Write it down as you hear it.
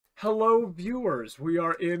Hello, viewers. We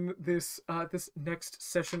are in this this next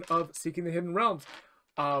session of Seeking the Hidden Realms,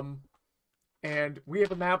 and we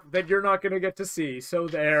have a map that you're not gonna get to see. So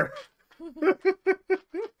there.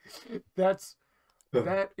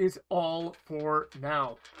 That is all for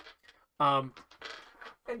now. And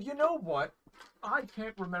you know what? I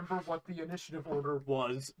can't remember what the initiative order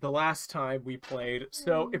was the last time we played.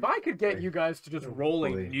 So if I could get you guys to just roll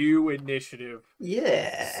a new initiative,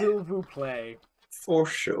 Yeah, s'il vous plaît. for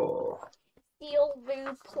sure. S'il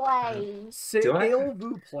vous plaît. S'il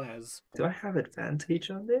vous plaît. Do I have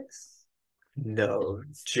advantage on this? No,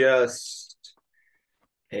 just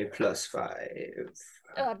a +5.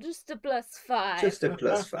 Just a +5. Just a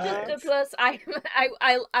 +5. Just a plus.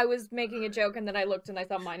 I was making a joke and then I looked and I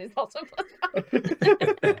thought mine is also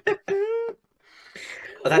 +5.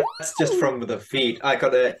 Well, that's just from the feet. I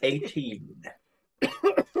got an 18.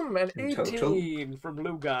 An 18 total. from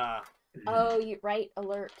Luga. Oh, you right.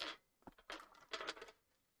 Alert.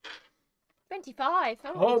 25. Oh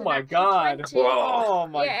it's an my actual god. 20. Oh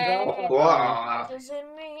my Yay. god. Wow.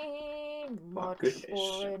 Doesn't mean much goodness.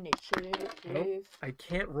 for initiative. Nope, I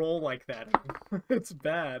can't roll like that. It's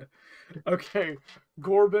bad. Okay,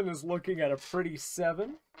 Corbin is looking at a pretty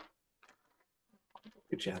 7.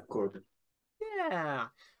 Good job, Corbin. Yeah.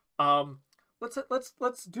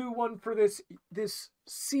 Let's do one for this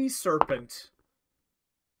sea serpent.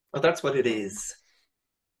 Oh, that's what it is.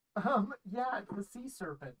 Yeah, it's the sea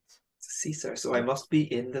serpent. Caesar, so I must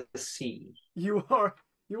be in the sea. You are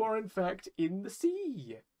in fact in the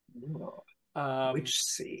sea. Oh, which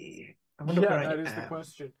sea? I wonder Yeah, where I that is am. the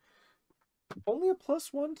question. Only a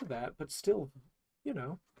 +1 to that, but still, you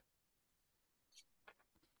know.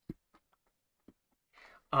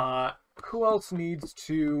 Who else needs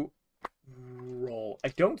to roll? I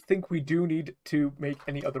don't think we do need to make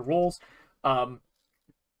any other rolls.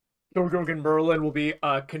 Gorgorg and Merlin will be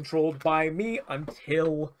controlled by me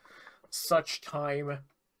until such time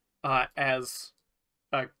as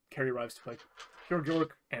Carrie arrives to play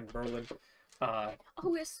Gorgorg and Merlin. Oh,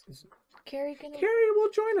 is Carrie gonna Carrie will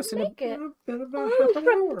join us in Make it. about half an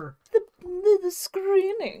hour. the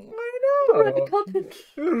screening? I know. Red carpet.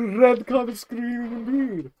 Red carpet screening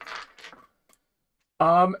indeed.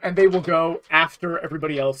 And they will go after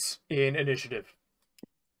everybody else in initiative.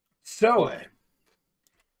 So,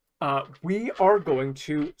 we are going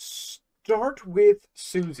to start with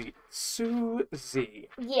Suzie. Suzie.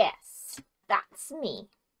 Yes, that's me.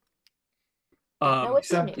 No,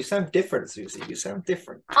 it's new. You sound different, Suzie. You sound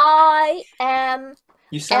different. I am.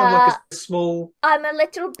 You sound like a small... I'm a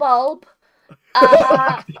little bulb.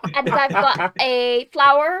 And I've got a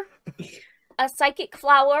flower, a psychic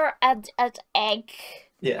flower, and an egg.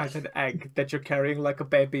 Yeah. As an egg that you're carrying like a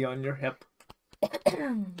baby on your hip.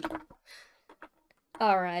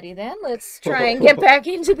 Alrighty then, let's try and get back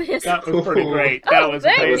into this. That was pretty great. That was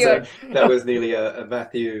thank amazing. That was nearly a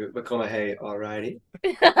Matthew McConaughey, alrighty.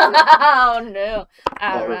 Oh no.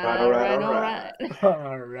 All right.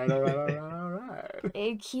 Alright.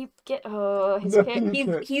 They keep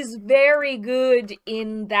he's very good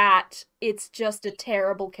in that it's just a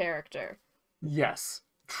terrible character. Yes.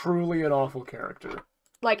 Truly an awful character.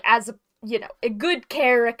 Like as a good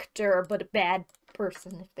character but a bad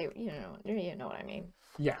person if they you know what I mean.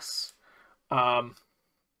 Yes.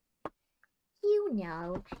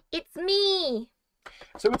 It's me.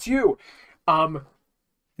 So it's you. The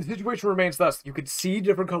situation remains thus. You could see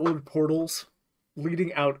different colored portals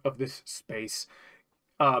leading out of this space.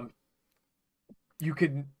 You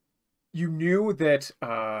knew that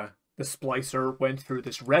the splicer went through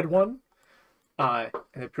this red one, and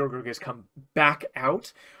the Pure has come back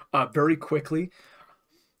out very quickly.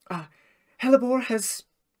 Hellebore has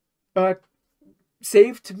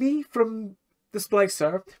saved me from the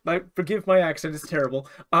splicer. Forgive my accent, it's terrible.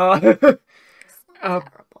 Terrible.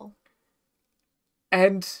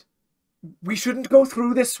 And we shouldn't go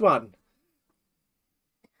through this one.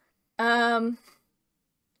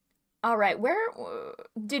 Alright, where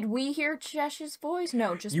did we hear Chesh's voice?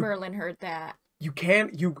 No, just Merlin heard that. You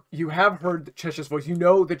have heard Chesh's voice. You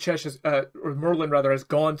know that Chesh's or Merlin rather has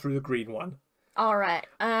gone through the green one. Alright,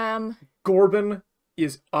 Corbin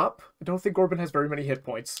is up. I don't think Corbin has very many hit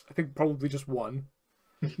points. I think probably just one.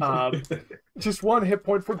 Just one hit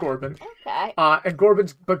point for Corbin. okay. And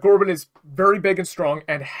Corbin is very big and strong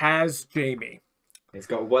and has Jamie. He's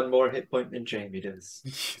got one more hit point than Jamie does.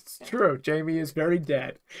 It's true. Jamie is very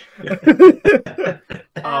dead.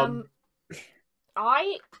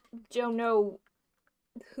 I don't know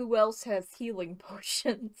who else has healing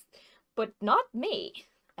potions, but not me.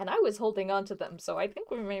 And I was holding on to them, so I think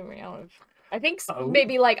we maybe out of. I think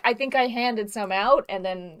maybe I think I handed some out, and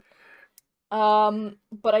then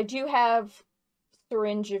But I do have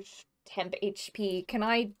syringe of temp HP. Can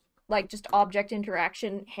I, like, just object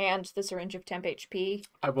interaction hand the syringe of temp HP?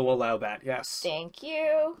 I will allow that, yes. Thank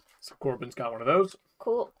you. So Corbin's got one of those.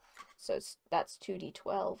 Cool. So that's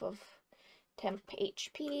 2d12 of temp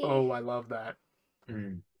HP. Oh, I love that.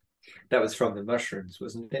 That was from the mushrooms,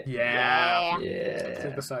 wasn't it? Yeah. Yeah.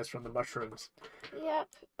 Synthesized from the mushrooms. Yep.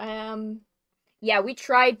 Yeah, we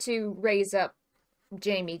tried to raise up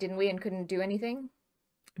Jamie, didn't we, and couldn't do anything?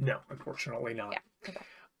 No, unfortunately not. Yeah. Okay.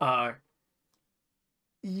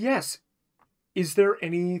 Yes. Is there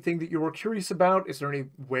anything that you are curious about? Is there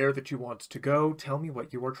anywhere that you want to go? Tell me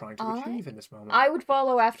what you are trying to achieve in this moment. I would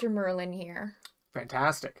follow after Merlin here.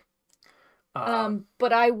 Fantastic.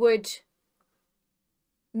 But I would...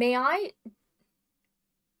 May I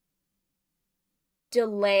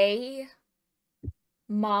delay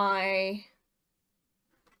my...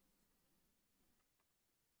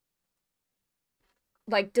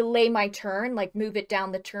 Like, delay my turn, like, move it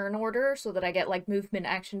down the turn order so that I get, like, movement,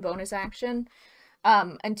 action, bonus action,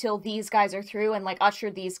 until these guys are through, and, like, usher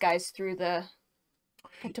these guys through the...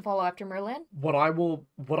 to follow after Merlin? What I will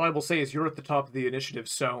say is you're at the top of the initiative,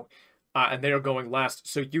 so... and they are going last,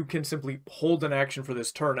 so you can simply hold an action for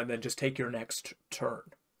this turn and then just take your next turn.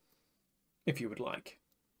 If you would like.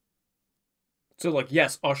 So, like,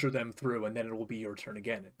 yes, usher them through, and then it will be your turn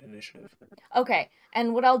again in initiative. Okay,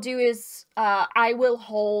 and what I'll do is, I will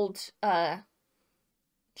hold,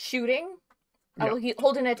 shooting. I will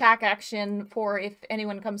hold an attack action for if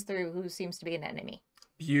anyone comes through who seems to be an enemy.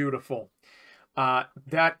 Beautiful.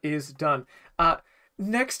 That is done.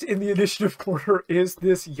 Next in the initiative order is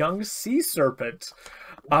this young sea serpent.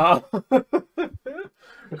 Who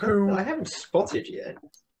I haven't spotted yet.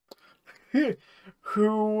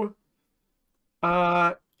 Who,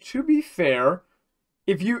 to be fair,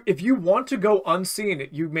 if you want to go unseen,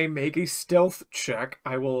 you may make a stealth check.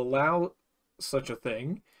 I will allow such a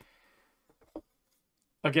thing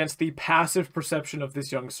against the passive perception of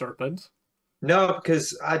this young serpent. No,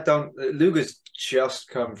 because I don't... Luga's just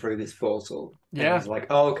come through this portal. Yeah. He's like,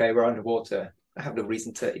 oh, okay, we're underwater. I have no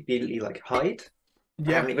reason to immediately, like, hide.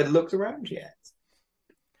 Yeah. I haven't even looked around yet.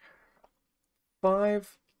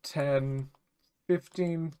 5, 10,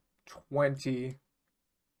 15, 20,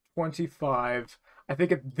 25. I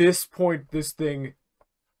think at this point, this thing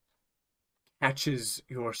catches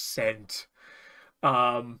your scent.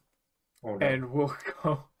 Oh, no. And we'll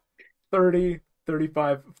go 30,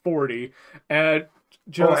 35, 40, and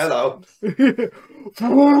just... Oh,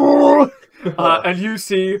 hello. And you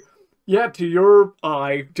see, yeah, to your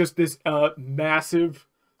eye, just this massive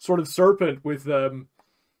sort of serpent with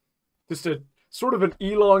just a sort of an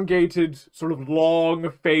elongated, sort of long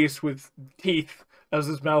face with teeth as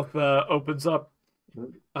his mouth opens up.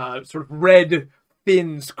 Sort of red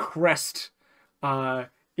fins crest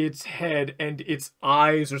its head, and its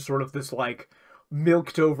eyes are sort of this, like,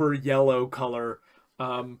 milked over yellow color.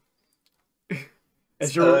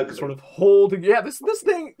 As you're ugly. sort of holding, yeah, this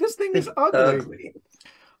thing is ugly.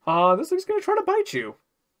 This thing's gonna try to bite you.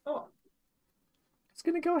 Oh. It's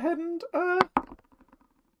gonna go ahead and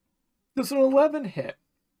does an 11 hit?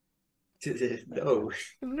 No.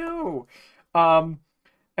 No. And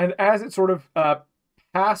as it sort of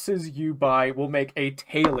passes you by, will make a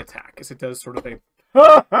tail attack as it does sort of a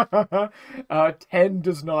 10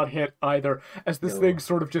 does not hit either, as this thing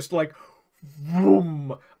sort of just like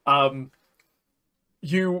boom.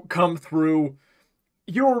 You come through.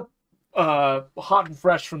 You're hot and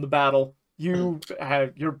fresh from the battle. You're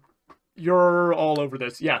all over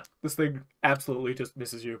this. Yeah, this thing absolutely just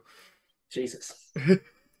misses you. Jesus.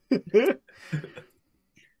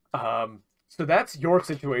 So that's your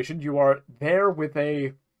situation. You are there with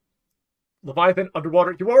a Leviathan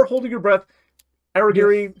underwater. You are holding your breath.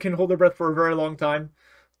 Aragiri can hold their breath for a very long time,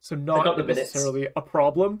 so not necessarily a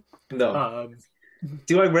problem. No.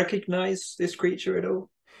 Do I recognize this creature at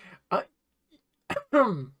all?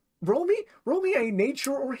 Roll me a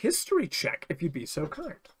nature or history check if you'd be so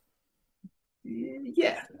kind.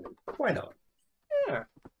 Yeah, why not? Yeah.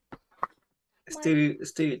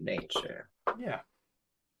 Let's do nature. Yeah.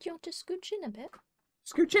 Do you want to scooch in a bit?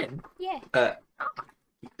 Scooch in. Yeah.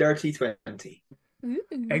 Dirty 20. Ooh.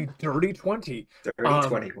 A dirty 20. Dirty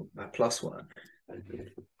 20, plus 1.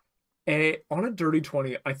 On a dirty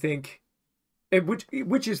 20, I think.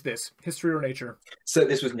 Which is this? History or nature? So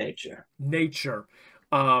this was nature. Nature.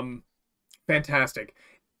 Fantastic.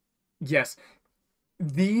 Yes.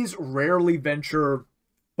 These rarely venture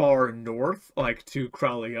far north, like to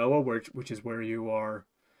Kralioa, which is where you are,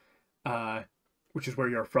 which is where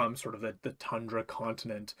you're from, sort of the tundra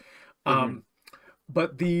continent.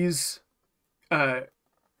 But these,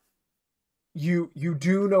 you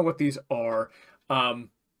do know what these are.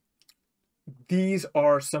 These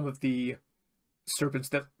are some of the serpents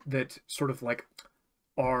that sort of like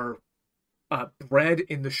are bred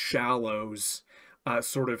in the shallows,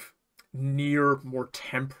 sort of near more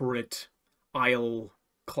temperate isle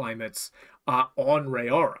climates on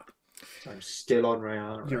Reyara. I'm still on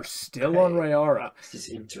Reyara. You're still on Reyara. This is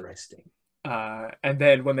interesting. And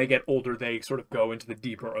then when they get older, they sort of go into the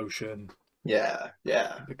deeper ocean. Yeah.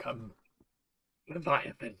 And become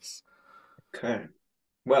leviathans. Okay.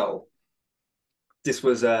 Well, this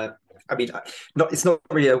was it's not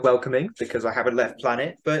really a welcoming because I haven't left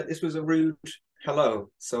planet, but this was a rude hello.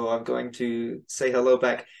 So I'm going to say hello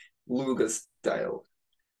back, Luga style.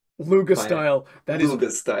 Luga style. Luga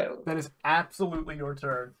style. That is absolutely your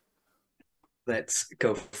turn. Let's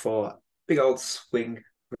go for big old swing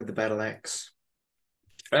with the battle axe.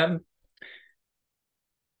 No,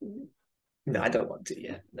 I don't want to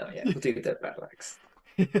yet. No, yeah, we'll do the battle axe.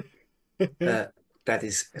 That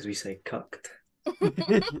is, as we say, cucked.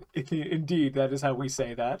 Indeed, that is how we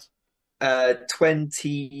say that.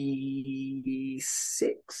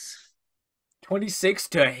 26. 26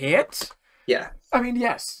 to hit? Yeah. I mean,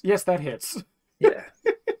 yes, that hits. Yeah,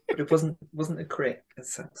 but it wasn't a crit. That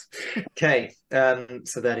sucks. Okay,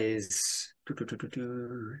 so that is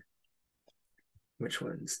which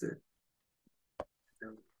one's the?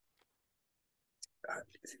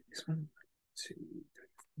 Is it this one? 2, 3,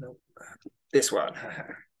 no, this one.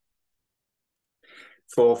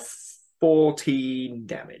 For 14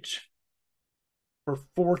 damage. For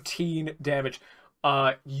 14 damage.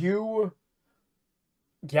 You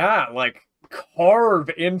like carve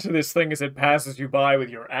into this thing as it passes you by with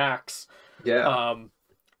your axe. Yeah.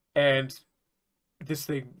 And this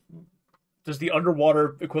thing, does the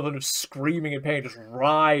underwater equivalent of screaming in pain, just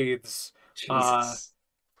writhes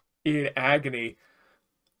in agony.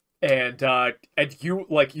 And you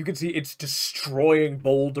can see it's destroying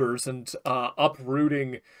boulders and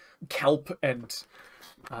uprooting kelp and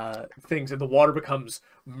things, and the water becomes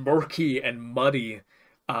murky and muddy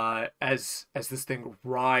as this thing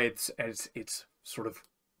writhes, as its sort of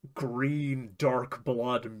green dark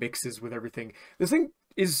blood mixes with everything. This thing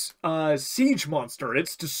is a siege monster.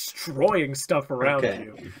 It's destroying stuff around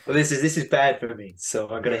you. Well, this is bad for me, so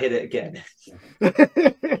I'm gonna hit it again.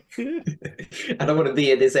 I don't want to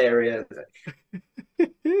be in this area.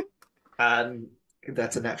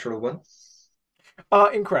 That's a natural one.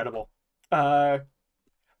 Incredible. I'm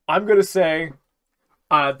gonna say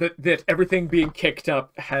that everything being kicked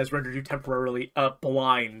up has rendered you temporarily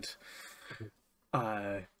blind.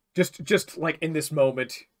 Just like in this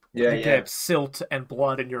moment, you get silt and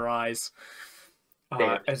blood in your eyes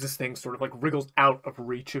as this thing sort of like wriggles out of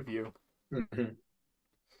reach of you. Mm-hmm.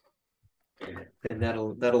 And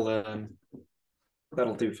that'll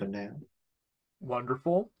do for now.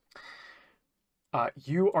 Wonderful.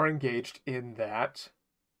 You are engaged in that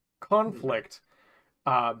conflict.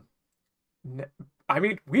 I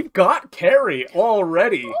mean, we've got Carrie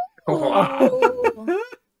already.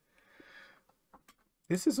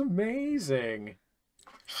 This is amazing.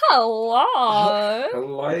 Hello.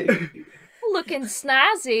 Hello. Looking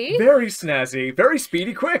snazzy. Very snazzy. Very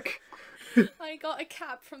speedy quick. I got a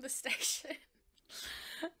cab from the station.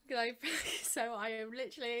 So I am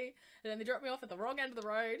literally... And then they dropped me off at the wrong end of the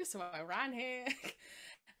road, so I ran here.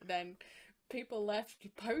 Then people left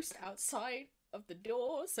post outside of the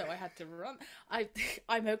door, so I had to run. I'm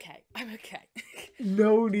okay. I'm okay.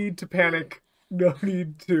 No need to panic. No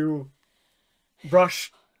need to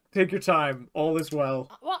rush. Take your time. All is well.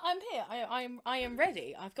 Well, I'm here. I am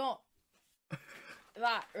ready. I've got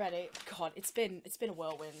that ready. God, it's been a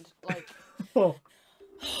whirlwind. Like, Oh.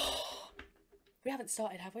 We haven't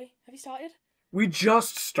started, have we? Have you started? We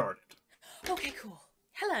just started. Okay, cool.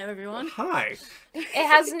 Hello, everyone. Hi. It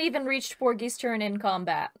hasn't even reached Porgie's turn in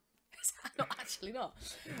combat. No, actually not.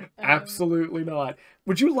 Absolutely not.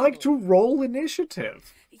 Would you like to roll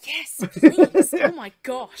initiative? Yes, please. Oh my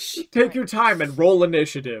gosh. Take your time and roll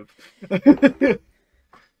initiative. Well,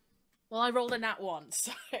 I rolled a nat 1,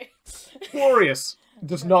 so... Glorious.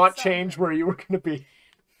 Does not change where you were going to be.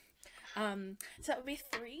 So that would be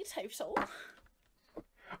 3 total.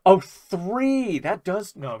 Oh, 3! That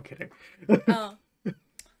does... No, I'm kidding. Oh.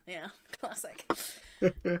 Yeah, classic.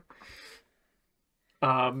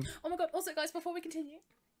 Oh my god, also guys, before we continue,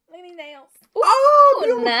 look at these nails. Oh,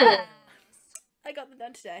 beautiful! Nice. I got them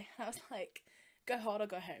done today. I was like, go hard or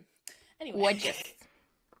go home. Anyway. What'd you...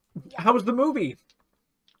 How was the movie?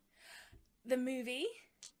 The movie?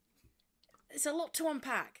 It's a lot to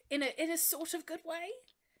unpack. In a sort of good way.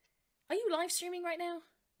 Are you live streaming right now?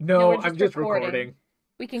 No, we're I'm just recording.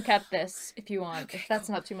 We can cut this if you want, Okay, if that's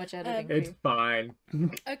cool. not too much editing for It's you. fine.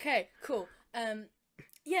 Okay, cool.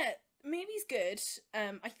 Yeah, movie's good.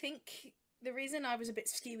 I think the reason I was a bit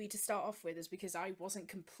skewy to start off with is because I wasn't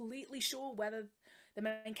completely sure whether the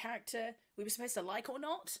main character we were supposed to like or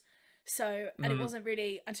not. So, and it wasn't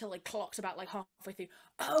really until I clocked about like halfway through,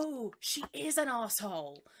 oh, she is an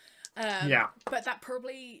asshole. Yeah. But that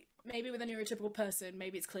probably, maybe with a neurotypical person,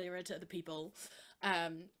 maybe it's clearer to other people.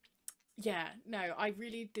 Yeah, no, I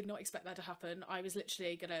really did not expect that to happen. I was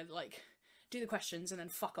literally gonna like do the questions and then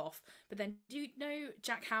fuck off. But then, do you know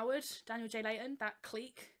Jack Howard, Daniel J. Layton, that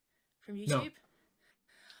clique from YouTube?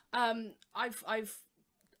 No. I've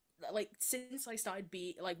like since I started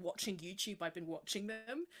watching YouTube, I've been watching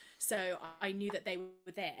them, so I knew that they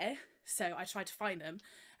were there. So I tried to find them,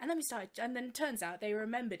 and then it turns out they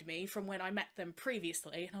remembered me from when I met them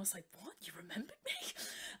previously, and I was like, "What? You remembered me?"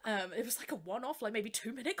 It was like a one-off, like maybe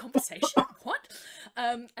 2-minute conversation. What?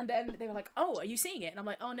 And then they were like, "Oh, are you seeing it?" And I'm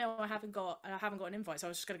like, "Oh no, I haven't got an invite, so I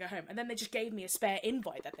was just gonna go home." And then they just gave me a spare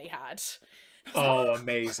invite that they had. Oh,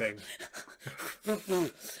 amazing.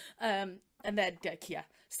 And then yeah.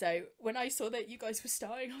 So when I saw that you guys were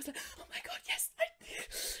starting, I was like, "Oh my god, yes!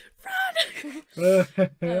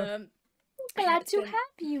 Run!" Glad to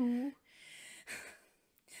have you.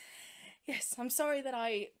 Yes, I'm sorry that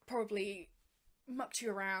I probably mucked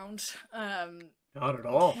you around. Not at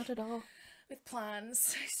all. Not at all. With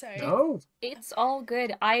plans. So No. It's all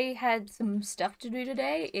good. I had some stuff to do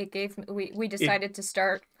today. It gave me, we decided to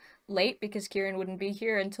start late because Kieran wouldn't be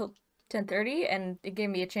here until 10:30, and it gave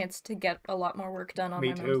me a chance to get a lot more work done on Me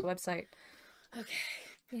my too. mom's website. okay.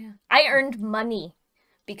 Yeah. I earned money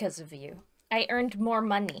because of you. I earned more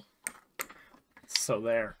money. So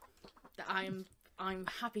there. I'm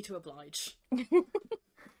happy to oblige.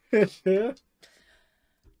 Let's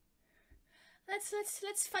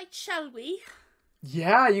fight, shall we?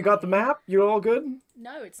 Yeah, you got the map? You all good?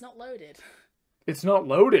 No, it's not loaded. It's not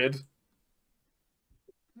loaded.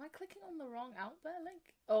 Am I clicking on the wrong Alberta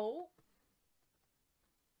link? Oh,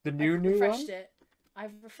 The I've new refreshed one? it.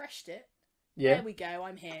 I've refreshed it. Yeah. There we go.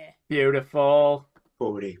 I'm here. Beautiful.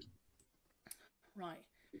 40. Right.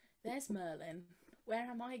 There's Merlin. Where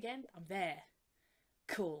am I again? I'm there.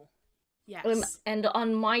 Cool. Yes. And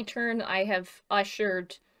on my turn, I have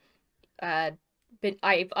ushered, I've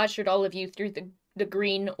ushered all of you through the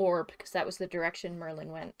green orb because that was the direction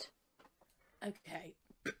Merlin went. Okay.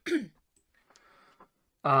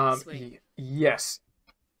 Sweet. Yes.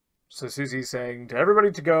 So Susie's saying to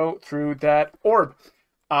everybody to go through that orb.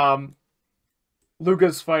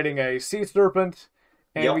 Luga's fighting a sea serpent,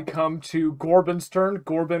 and Yep. we come to Gorbin's turn.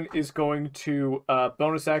 Gorbin is going to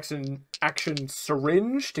bonus action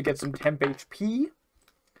syringe to get some temp HP.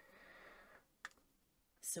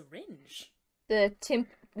 Syringe. The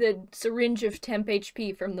syringe of temp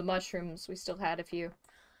HP from the mushrooms. We still had a few.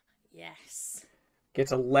 Yes.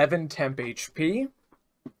 Gets 11 temp HP.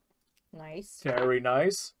 Nice. Very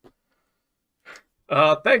nice.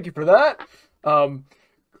 Thank you for that. Oh,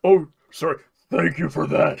 sorry. Thank you for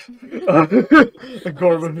that.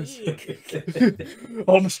 Gorbin is...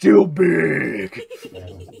 I'm still big.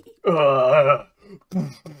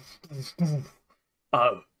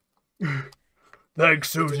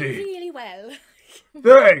 Thanks, Doing Suzie. really well.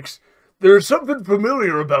 Thanks. There's something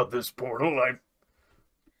familiar about this portal.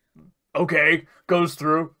 Okay, goes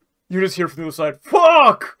through. You just hear from the other side,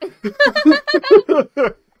 fuck! Is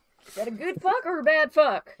that a good fuck or a bad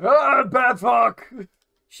fuck? Bad fuck!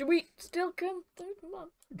 Should we still come through? Come on.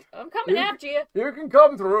 I'm coming after you. You can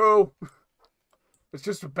come through. It's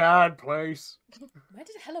just a bad place. Where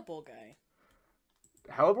did Hellebore go?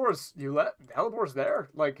 Hellebor's there.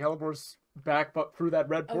 Like, Hellebor's back but through that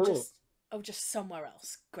red portal. Just somewhere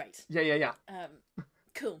else. Great. Yeah.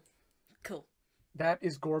 Cool. That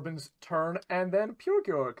is Gorbin's turn, and then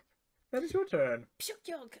Purgjorg. That is your turn.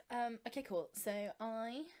 Pyuk. Okay, cool. So how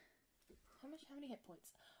many hit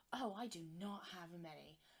points? Oh, I do not have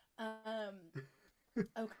many.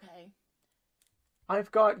 Okay.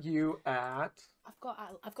 I've got you at... I've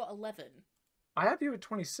got 11. I have you at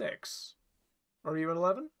 26. Are you at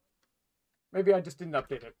 11? Maybe I just didn't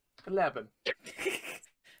update it. 11.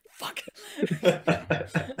 Fuck.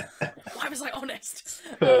 Why was I honest?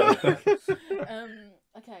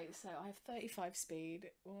 Okay, so I have 35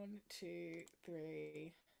 speed. 1, 2,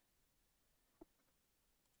 3.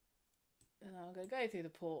 And I'm gonna go through the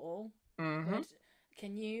portal. Mm-hmm. Good.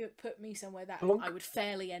 Can you put me somewhere that Plunk. I would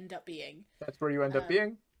fairly end up being? That's where you end up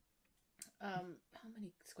being. How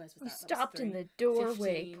many squares was You that? stopped That in was the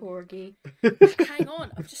doorway, 15. Porgie. Hang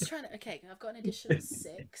on, I'm just trying to. Okay, I've got an additional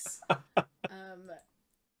 6.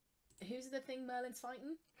 Who's the thing Merlin's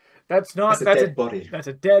fighting? That's not. That's a dead body. That's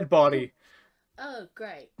a dead body. Oh,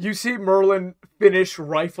 great. You see Merlin finish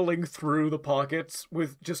rifling through the pockets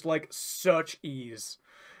with just like such ease.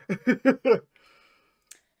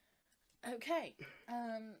 Okay.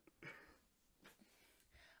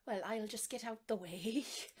 Well, I'll just get out the way.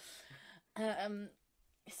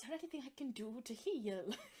 Is there anything I can do to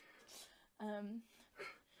heal? I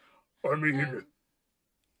mean,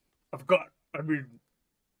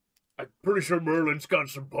 I'm pretty sure Merlin's got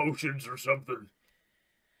some potions or something.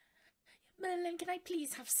 Merlin, can I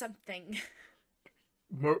please have something?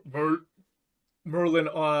 Merlin,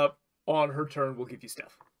 on her turn, will give you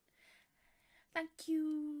stuff. Thank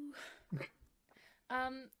you.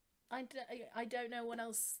 I don't know what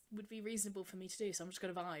else would be reasonable for me to do, so I'm just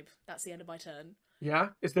gonna vibe. That's the end of my turn. Yeah?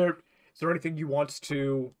 Is there anything you want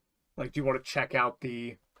to, like, do you want to check out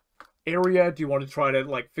the area? Do you want to try to,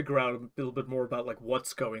 like, figure out a little bit more about, like,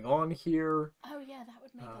 what's going on here? Oh yeah, that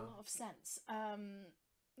would make a lot of sense.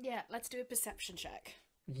 Yeah, let's do a perception check.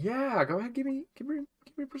 Yeah, go ahead, give me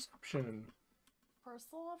perception.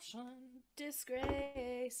 Perception,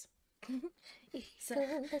 disgrace. So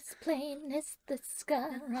as plain as the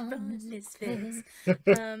sky on his face.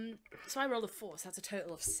 So I rolled a 4, so that's a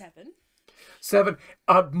total of 7. 7.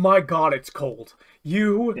 My god, it's cold.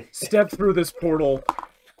 You step through this portal,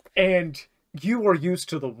 and you are used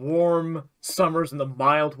to the warm summers and the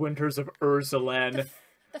mild winters of Urzelen.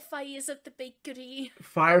 The fires of the bakery.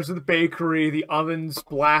 Fires of the bakery, the ovens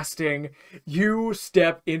blasting. You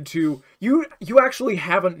step into... You actually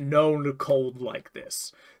haven't known cold like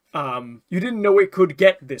this. You didn't know it could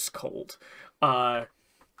get this cold. And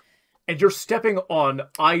you're stepping on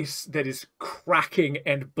ice that is cracking,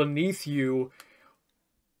 and beneath you,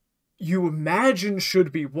 you imagine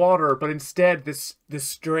should be water, but instead this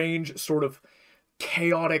strange sort of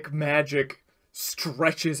chaotic magic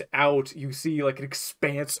stretches out. You see like an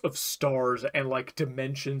expanse of stars and like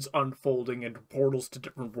dimensions unfolding and portals to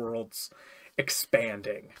different worlds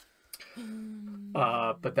expanding.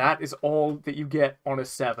 But that is all that you get on a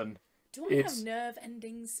 7. Do I have nerve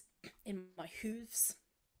endings in my hooves?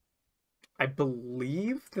 I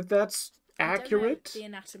believe that's accurate. I don't know the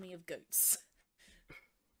anatomy of goats.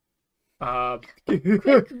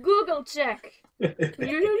 Quick Google check.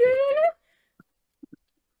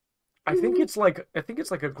 I think it's like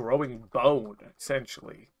a growing bone,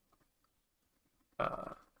 essentially.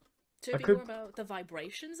 So it'd be more about the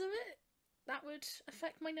vibrations of it that would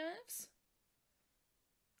affect my nerves?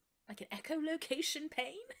 Like an echolocation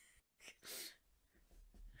pain?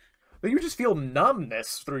 You just feel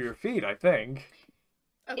numbness through your feet, I think.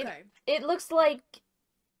 Okay. It looks like...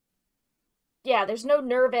 Yeah, there's no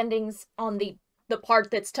nerve endings on the part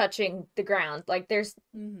that's touching the ground. Like, there's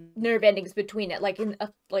nerve endings between it. Like,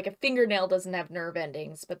 a fingernail doesn't have nerve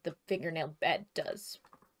endings, but the fingernail bed does.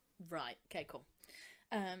 Right. Okay, cool.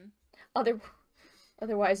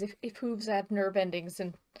 Otherwise, if hooves had nerve endings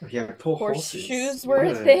and horseshoes were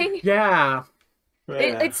a thing... Yeah.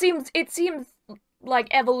 It seems like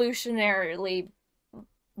evolutionarily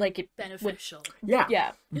like it beneficial.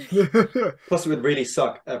 Yeah. Plus, it would really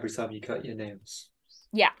suck every time you cut your nails.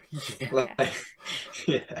 Yeah.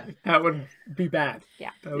 Yeah. That would be bad.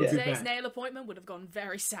 Yeah. That would be Today's bad. nail appointment would have gone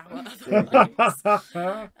very sour otherwise.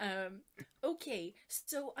 Okay,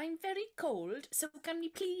 so I'm very cold, so can we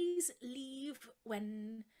please leave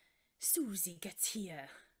when Suzie gets here?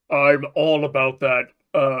 I'm all about that.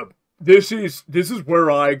 This is where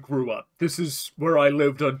I grew up. This is where I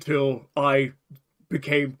lived until I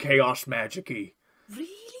became chaos magic-y. Really?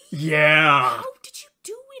 Yeah. How did you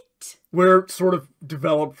do it? We're sort of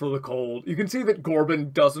developed for the cold. You can see that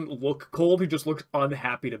Gorbin doesn't look cold. He just looks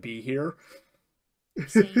unhappy to be here.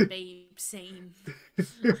 Same, babe, same.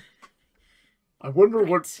 I wonder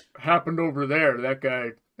what happened over there. That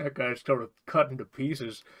guy's sort of cut into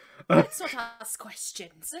pieces. Let's not ask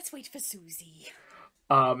questions. Let's wait for Suzie.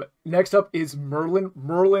 Next up is Merlin.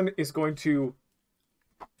 Merlin is going to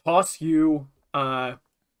toss you the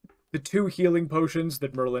 2 healing potions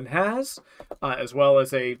that Merlin has, as well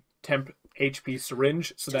as a temp HP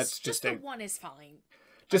syringe. So that's just the one is fine.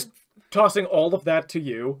 Just tossing all of that to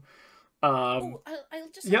you. I'll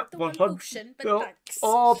just have the one potion, but thanks.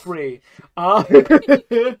 All 3.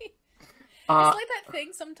 It's like that thing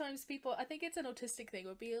sometimes people, I think it's an autistic thing,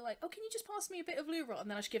 would be like, oh, can you just pass me a bit of loo roll?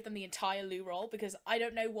 And then I should give them the entire loo roll because I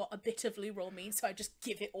don't know what a bit of loo roll means, so I just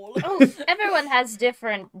give it all. Oh, everyone has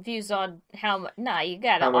different views on how much. Nah, you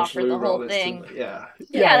gotta offer the whole thing. Yeah.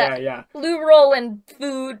 Loo roll and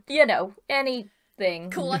food,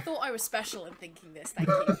 anything. Cool, I thought I was special in thinking this. Thank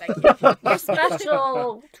you. You're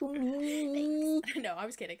special to me. No, I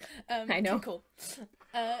was kidding. I know. Cool.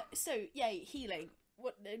 So yay, healing.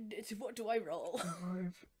 What do I roll?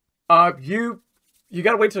 You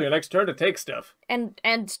gotta wait till your next turn to take stuff. And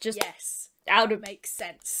just Yes, out of makes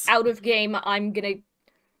sense. out of game, I'm gonna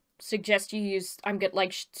suggest you use.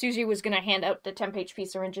 Suzie was gonna hand out the temp HP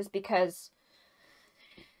syringes because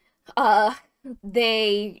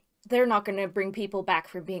they're not gonna bring people back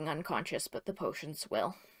from being unconscious, but the potions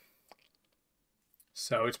will.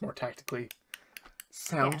 So it's more tactically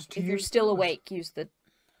sound to if use you're still them. awake, use the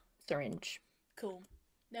syringe. Cool.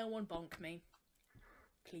 No one bonk me,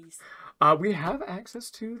 please. We have access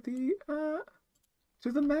to the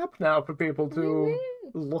map now for people to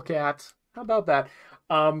look at. How about that?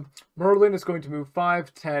 Merlin is going to move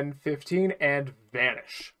 5, 10, 15, and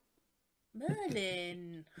vanish.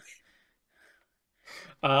 Merlin.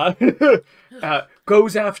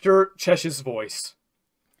 Goes after Chesh's voice.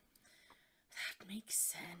 That makes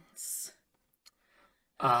sense.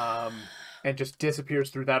 And just disappears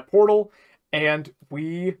through that portal. And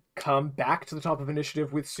we come back to the top of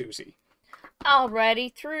initiative with Suzie.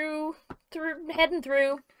 Alrighty, heading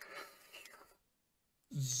through.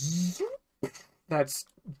 That's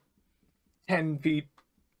 10 feet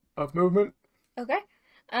of movement. Okay.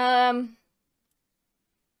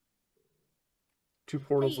 Two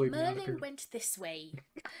portals Wait, leading out of Merlin here. went this way.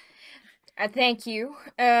 Thank you.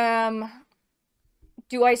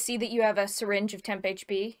 Do I see that you have a syringe of temp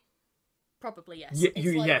HP? Probably yes. Y- it's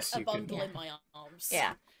you- like yes, a you can. bundle in my arms.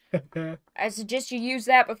 Yeah. I suggest you use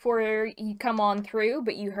that before you come on through,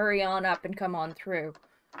 but you hurry on up and come on through.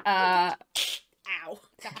 Ow.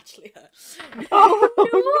 That actually hurt.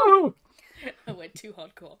 Oh, no! I went too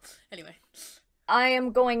hardcore. Anyway. I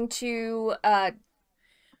am going to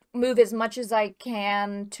move as much as I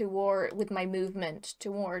can with my movement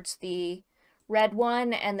towards the red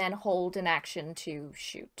one, and then hold an action to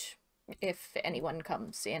shoot if anyone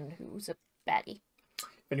comes in who's a baddie.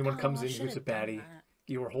 If anyone comes I in who's a should've done baddie, that.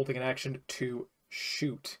 you are holding an action to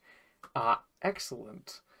shoot.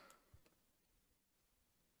 Excellent.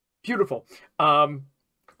 Beautiful.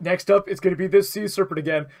 Next up, it's going to be this sea serpent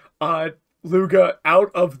again. Luga, out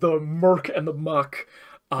of the murk and the muck,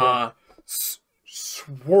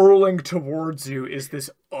 swirling towards you is this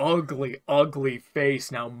ugly, ugly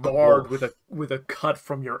face, now marred with a cut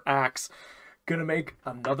from your axe. Gonna make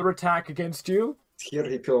another attack against you. Here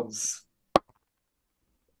he comes.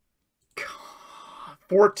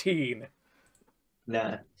 14.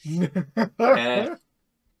 Nah.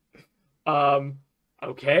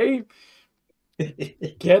 Okay.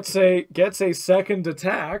 Gets a second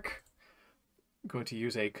attack. I'm going to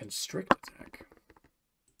use a constrict attack.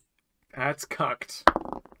 That's cucked.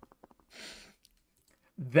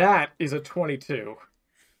 That is a 22.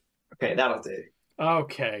 Okay, that'll do.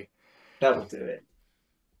 Okay. That'll do it.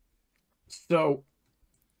 So,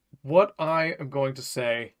 what I am going to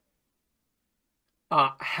say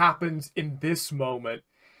happens in this moment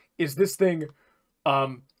is this thing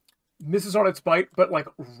misses on its bite, but like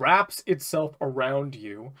wraps itself around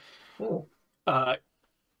you. Oh. But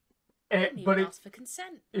ask for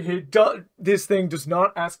consent. This thing does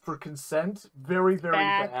not ask for consent. Very, very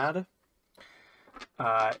bad.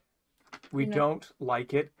 We don't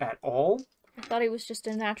like it at all. I thought it was just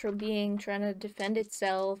a natural being trying to defend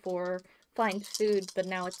itself or find food, but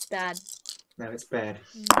now it's bad. Now it's bad.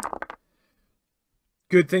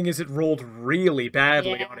 Good thing is it rolled really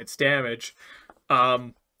badly on its damage.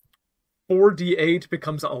 4d8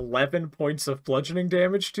 becomes 11 points of bludgeoning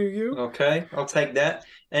damage to you. Okay, I'll take that.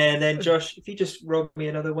 And then, Josh, if you just roll me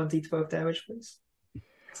another 1d12 damage, please.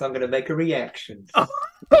 Because I'm going to make a reaction. So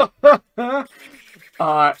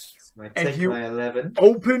I take my 11.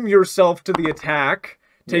 Open yourself to the attack,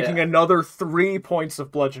 taking another 3 points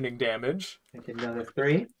of bludgeoning damage. Take another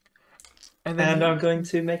 3. And then I'm going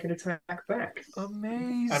to make an attack back.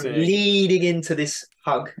 Amazing. I'm leading into this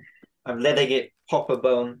hug. I'm letting it pop a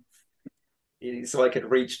bone so I can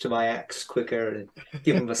reach to my axe quicker and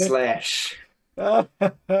give him a slash.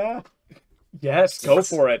 Yes, go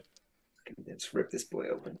for it. Let's rip this boy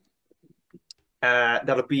open.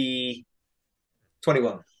 That'll be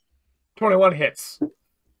 21. 21 hits.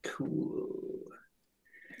 Cool.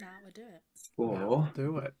 Now we'll do it. 4.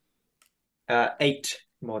 Do it. 8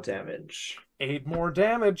 more damage. 8 more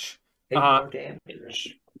damage. 8 more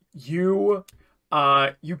damage. You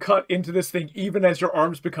cut into this thing even as your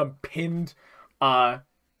arms become pinned at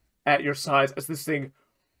your sides as this thing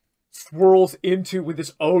swirls with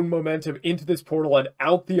its own momentum into this portal and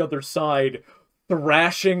out the other side,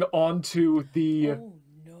 thrashing onto the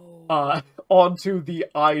onto the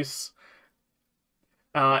ice.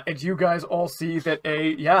 And you guys all see that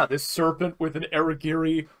this serpent with an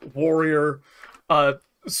Erigiri warrior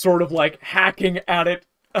sort of like hacking at it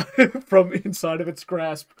from inside of its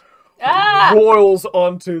grasp, Ah! roils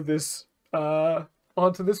onto this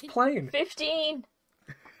plane. 15.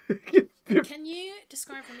 Can you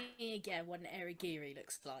describe for me again what an erigiri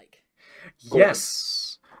looks like?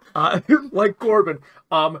 Yes. Like Corbin.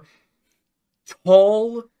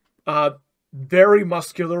 Tall, very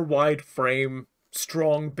muscular, wide frame,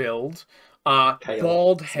 strong build, bald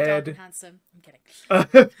So dark head, and handsome. I'm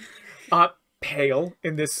kidding. pale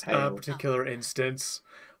in this Pale. particular instance.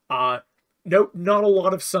 No, not a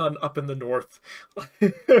lot of sun up in the north.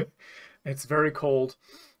 It's very cold.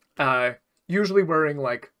 Usually wearing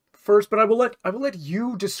like furs, but I will let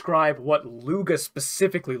you describe what Luga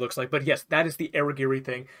specifically looks like. But yes, that is the erigiri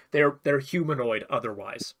thing. They're humanoid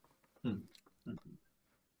otherwise.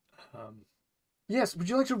 Yes, would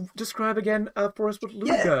you like to describe again for us what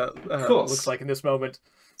Luga looks like in this moment?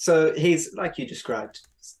 So he's, like you described,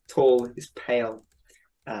 he's tall, he's pale.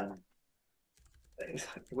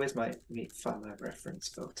 Where's my find my reference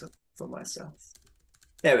photo for myself?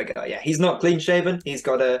 There we go. Yeah, he's not clean shaven. He's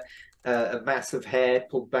got a mass of hair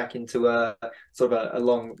pulled back into a sort of a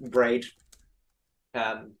long braid.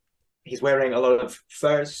 He's wearing a lot of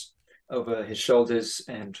furs over his shoulders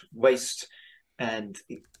and waist, and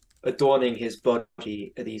adorning his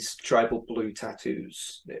body are these tribal blue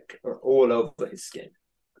tattoos that are all over his skin.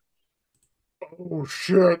 Oh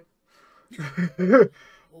shit!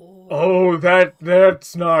 Oh,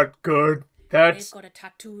 that's not good. They've got a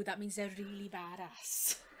tattoo. That means they're really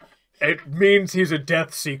badass. It means he's a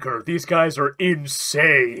death seeker. These guys are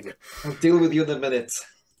insane. I'll deal with you in a minute.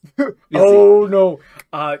 Oh no!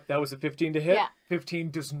 That was a 15 to hit. Yeah.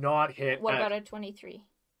 15 does not hit. What about a 23?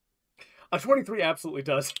 A 23 absolutely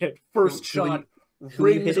does hit. First shot who are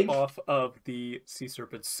you rings hitting? off of the sea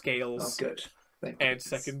serpent's scales. Oh, good. Thank And goodness.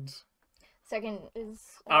 second, Second is...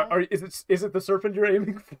 is it the serpent you're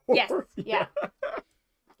aiming for? Yes. Yeah.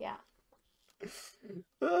 Yeah.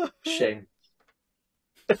 Shame.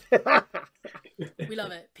 We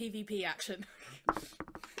love it. PvP action.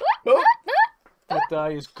 Oh, that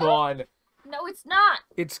die is gone. No, it's not.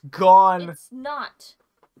 It's gone. It's not.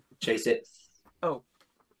 Chase it. Oh,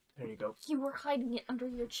 there you go. You were hiding it under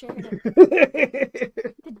your chair.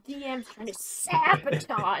 The DM's trying to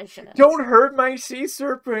sabotage us. Don't hurt my sea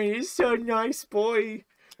serpent. He's so nice, boy.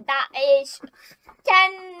 That is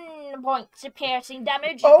 10 points of piercing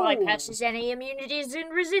damage. Oh. Bypasses any immunities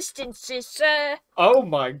and resistances, sir. Oh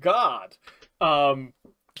my god.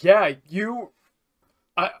 Yeah,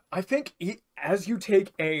 I think as you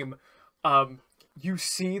take aim, you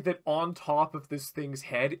see that on top of this thing's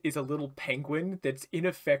head is a little penguin that's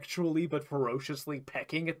ineffectually but ferociously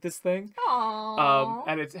pecking at this thing. Aww.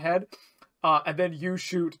 At its head. And then you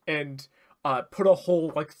shoot and put a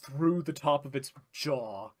hole like through the top of its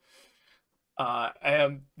jaw.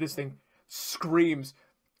 And this thing screams.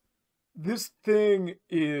 This thing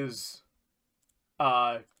is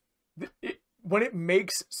when it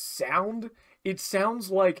makes sound, it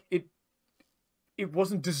sounds like it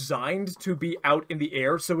wasn't designed to be out in the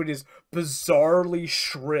air, so it is bizarrely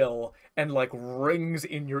shrill and like rings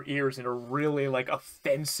in your ears in a really like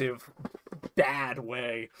offensive, bad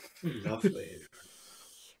way. Lovely.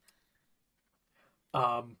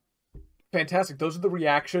 Fantastic. Those are the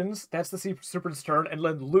reactions. That's the sea serpent's turn, and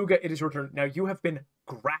then Luga, it is your turn. Now you have been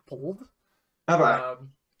grappled by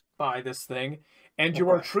this thing, and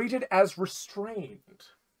you are treated as restrained.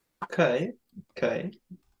 Okay.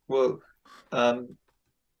 Well, I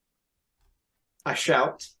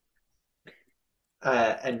shout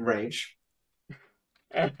and rage.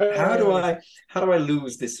 How do I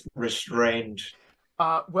lose this restrained?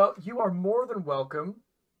 Well, you are more than welcome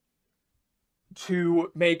to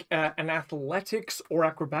make an athletics or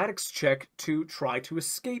acrobatics check to try to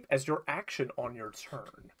escape as your action on your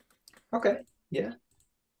turn. Okay, yeah.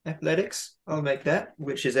 Athletics, I'll make that,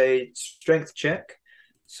 which is a strength check.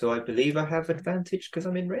 So I believe I have advantage because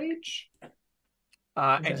I'm in rage.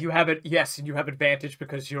 And you have it, yes, and you have advantage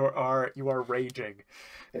because you are raging.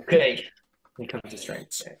 Okay, here comes the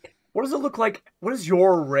strength check. What does it look like? What does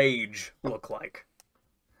your rage look like?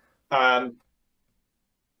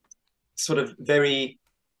 Sort of very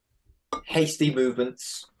hasty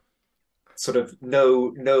movements. Sort of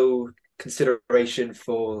no consideration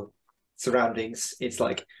for surroundings. It's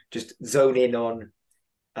like just zone in on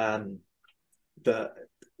the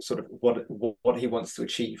sort of what he wants to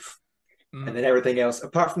achieve. And then everything else,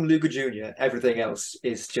 apart from Luga Jr., everything else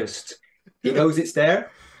is just, he knows it's there,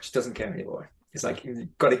 just doesn't care anymore. It's like,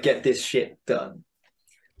 you've got to get this shit done.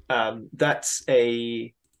 That's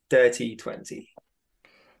a dirty 20.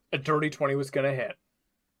 A dirty 20 was going to hit.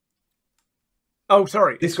 Oh,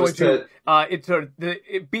 sorry. This It's going was to...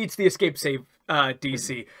 it beats the escape save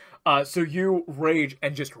DC. So you rage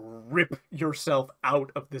and just rip yourself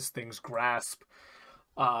out of this thing's grasp.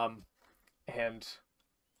 And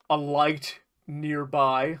a light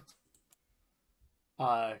nearby.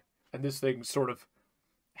 And this thing sort of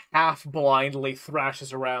half blindly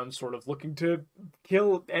thrashes around, sort of looking to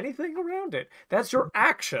kill anything around it. That's your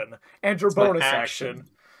action and your bonus action.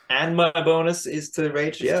 And my bonus is to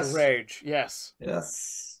rage. Yes. To rage. Yes.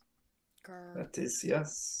 Yes. Grr. That is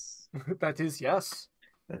yes. That is yes.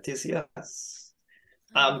 That is yes.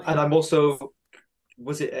 Oh, And I'm also.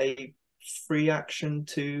 Was it a free action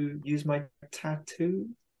to use my tattoo?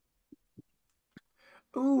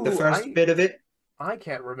 Ooh, The first bit of it. I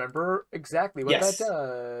can't remember exactly what Yes. that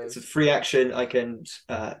does. It's a free action. I can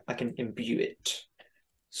imbue it.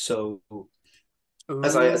 So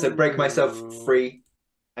as I break myself free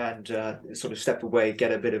and sort of step away,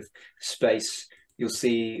 get a bit of space, you'll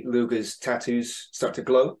see Luga's tattoos start to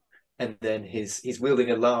glow, and then he's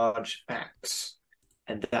wielding a large axe,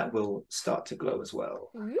 and that will start to glow as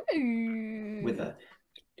well. Ooh. With a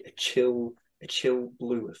chill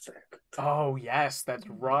blue effect. Oh yes, that's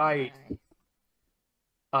right.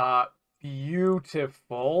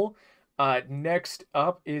 Beautiful. Next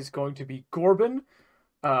up is going to be Gorbin.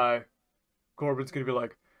 Gorbin's gonna be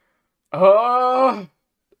like, I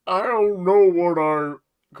don't know what I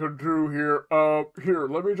could do here. Here,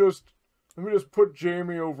 let me just put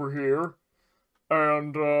Jamie over here,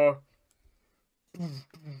 and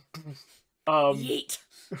Yeet.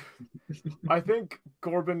 I think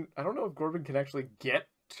Gorbin. I don't know if Gorbin can actually get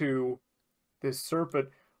to this serpent.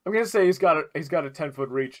 I'm gonna say he's got a 10-foot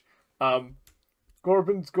reach.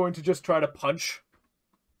 Gorbin's going to just try to punch.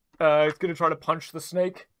 He's gonna try to punch the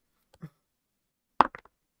snake.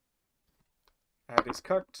 That is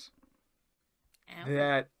cocked. Ow.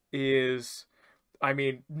 That is, I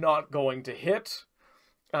mean, not going to hit.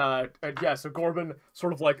 Yeah, so Gorbin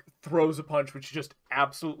sort of like throws a punch, which just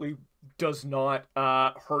absolutely does not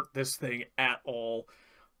hurt this thing at all.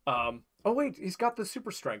 Oh wait, he's got the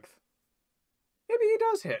super strength. Maybe he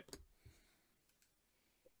does hit.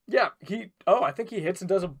 Yeah, I think he hits and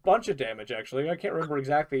does a bunch of damage, actually. I can't remember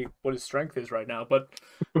exactly what his strength is right now, but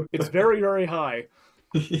it's very, very high.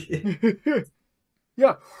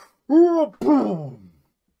 Yeah. Oh, boom.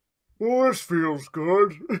 Well, this feels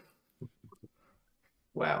good.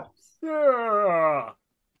 Wow. Yeah.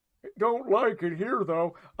 Don't like it here,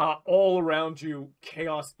 though. All around you,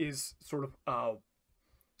 chaos is sort of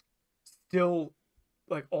still,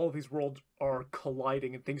 like, all of these worlds are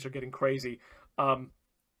colliding and things are getting crazy.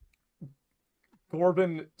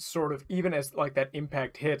 Gorbin sort of, even as like that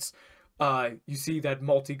impact hits, you see that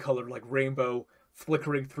multicolored like rainbow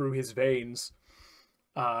flickering through his veins.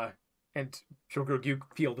 And Shogurg, you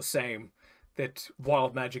feel the same, that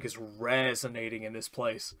wild magic is resonating in this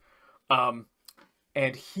place. And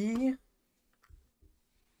he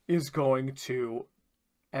is going to,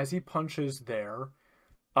 as he punches there,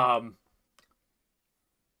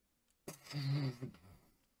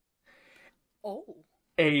 Oh.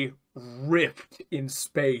 a rift in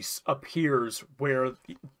space appears where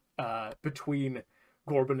between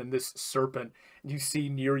Gorbin and this serpent. You see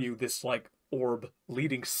near you this like orb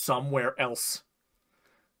leading somewhere else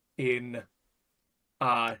in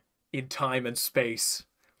time and space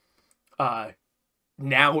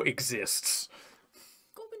now exists.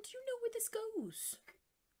 Gorbin, do you know where this goes?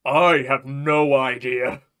 I have no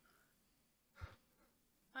idea.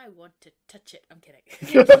 I want to touch it. I'm kidding.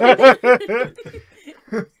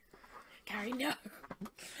 Carrie, no.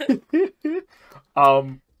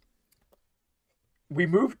 We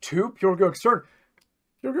move to Purgurg's turn.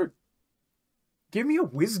 Purgurg, give me a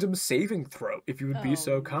wisdom saving throw, if you would be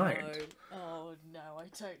so kind. No. Oh no, I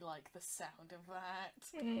don't like the sound of that.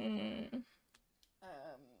 Okay.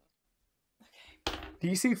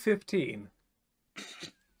 DC 15.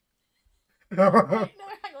 No,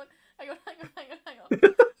 hang on.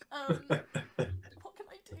 What can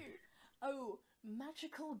I do? Oh,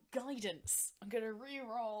 magical guidance. I'm gonna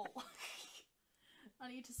re-roll. I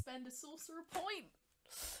need to spend a sorcerer point.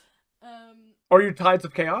 Are you Tides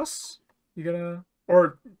of Chaos? You gonna...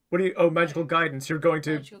 Or, what do you... Oh, magical guidance. You're going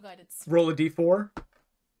to Magical guidance. roll a d4?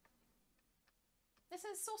 This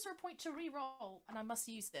says sorcerer point to re-roll, and I must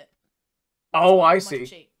use it. Oh, I On my see.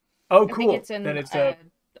 sheet. Oh, I cool. think it's in, Then it's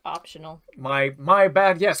optional. my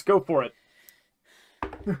bad. Yes, go for it.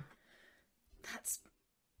 That's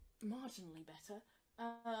marginally better.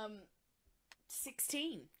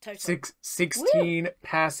 16 total. 16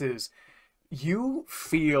 passes. You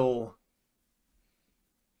feel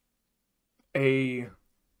a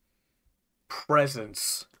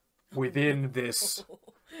presence within this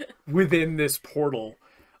portal.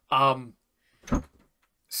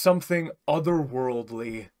 Something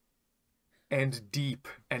otherworldly and deep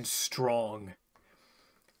and strong.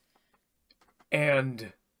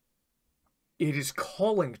 And it is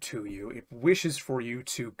calling to you. It wishes for you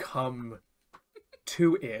to come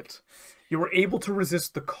to it. You were able to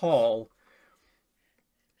resist the call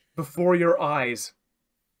before your eyes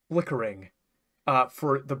flickering.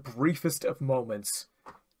 For the briefest of moments,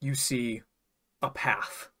 you see a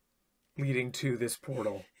path leading to this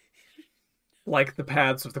portal. Like the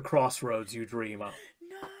paths of the crossroads you dream of.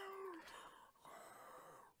 No.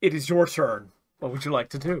 It is your turn. What would you like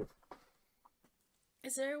to do?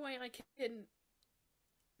 Is there a way I can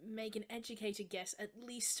make an educated guess, at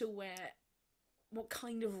least to what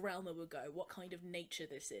kind of realm it would go, what kind of nature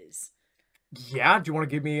this is? Yeah, do you want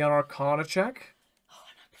to give me an Arcana check? Oh,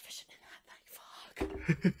 I'm not proficient in that,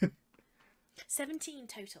 thank fuck. 17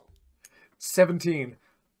 total. 17.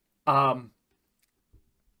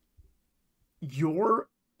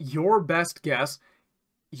 Your best guess,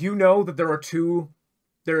 you know that there are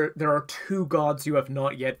two gods you have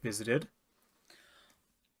not yet visited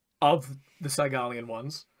of the Sigalian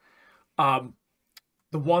ones. The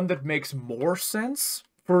one that makes more sense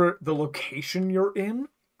for the location you're in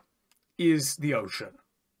is the ocean.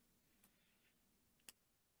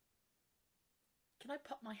 Can I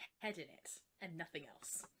put my head in it and nothing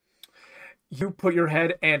else? You put your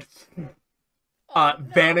head and No.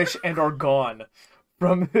 vanish and are gone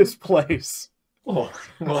from this place. Oh,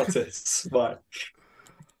 what a smart.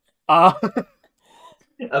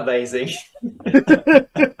 Amazing. Why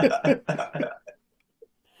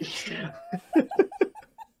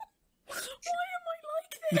am I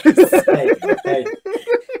like this? Hey.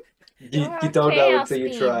 You don't know Chaos until you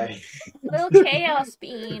beam. try. Little chaos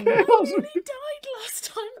beam. I nearly died last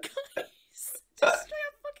time, guys. Just straight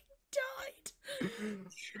up fucking died.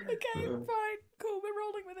 Okay, fine, cool, we're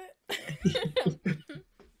rolling with it.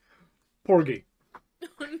 Porgie.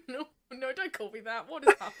 No, don't call me that. What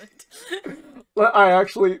has happened? Well,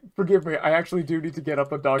 forgive me, I actually do need to get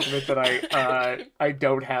up a document that I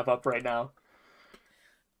don't have up right now.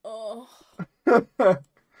 Oh,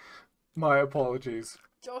 My apologies.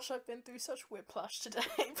 Josh, I've been through such whiplash today.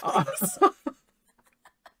 Please.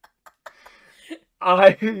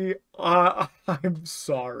 I'm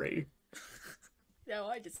sorry. No,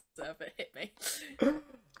 I deserve it. Hit me.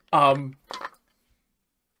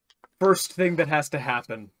 First thing that has to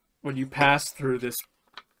happen when you pass through this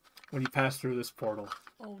portal,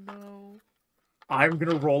 Oh no. I'm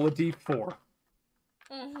gonna roll a d4.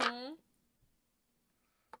 Mm-hmm.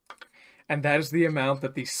 And that is the amount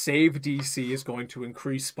that the save DC is going to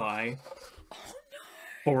increase by Oh no.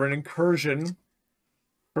 for an incursion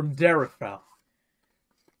from Darifel.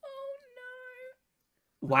 Oh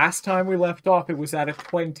Last time we left off, it was at a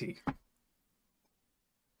 20.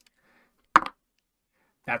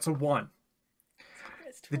 That's a 1. no.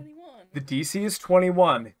 It's 21. The DC is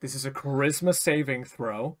 21. This is a charisma saving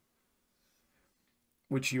throw,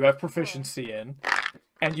 which you have proficiency in.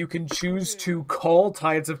 And you can choose to call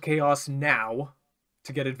Tides of Chaos now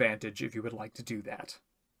to get advantage if you would like to do that.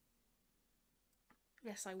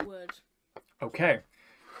 Yes, I would. Okay.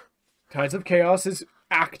 Tides of Chaos is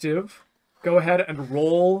active. Go ahead and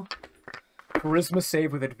roll charisma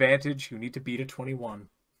save with advantage. You need to beat a 21.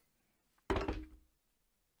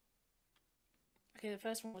 Okay, the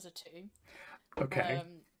first one was a 2. Okay.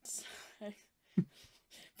 So... please,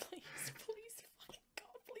 fucking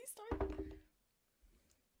God, please don't.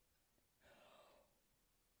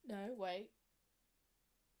 No, wait.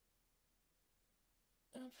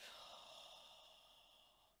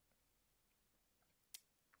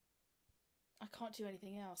 I can't do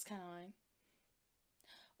anything else, can I?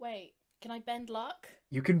 Wait, can I bend luck?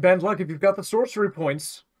 You can bend luck if you've got the sorcery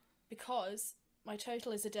points. Because my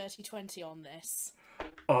total is a dirty 20 on this.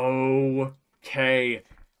 Okay.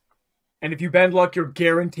 And if you bend luck, you're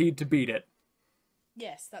guaranteed to beat it.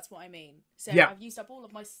 Yes, that's what I mean. So Yeah. I've used up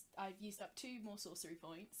I've used up 2 more sorcery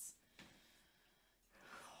points.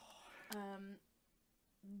 Then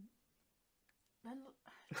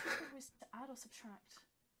was to add or subtract.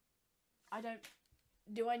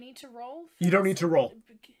 Do I need to roll? You don't need to roll.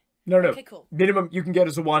 No. Okay, cool. Minimum you can get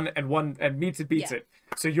is a 1, and meets it beats Yeah. it.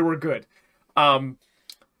 So you were good.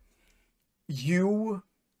 You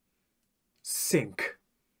sink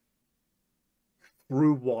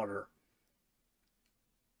through water.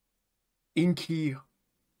 Inky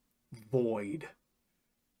void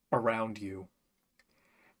around you.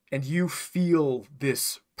 And you feel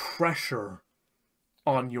this pressure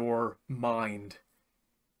on your mind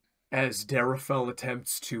as Darifel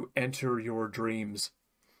attempts to enter your dreams.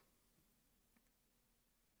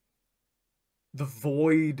 the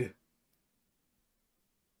void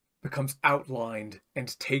becomes outlined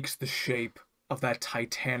and takes the shape of that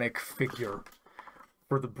titanic figure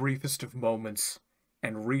for the briefest of moments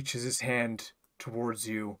and reaches his hand towards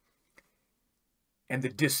you. And the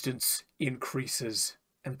distance increases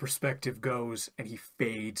and the perspective goes and he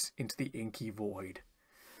fades into the inky void.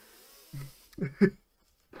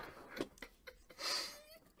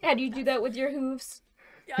 How do you do that with your hooves?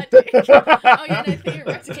 Yeah, I did. Oh yeah, no,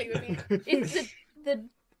 theoretically would be. It's the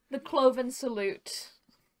cloven salute.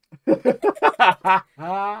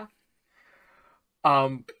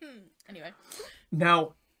 Anyway.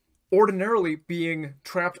 Now, ordinarily, being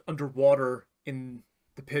trapped underwater in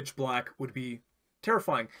the pitch black would be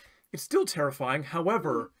terrifying. It's still terrifying.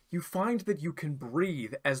 However, you find that you can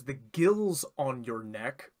breathe as the gills on your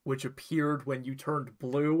neck, which appeared when you turned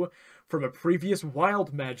blue from a previous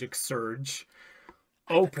wild magic surge,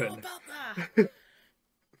 open.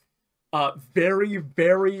 Very,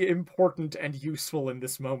 very important and useful in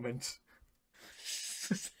this moment.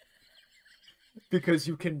 Because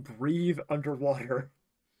you can breathe underwater.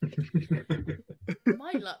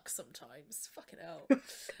 My luck sometimes. Fucking hell.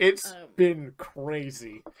 It's been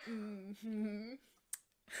crazy. Mm-hmm.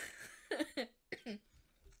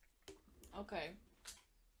 Okay.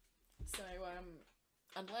 So,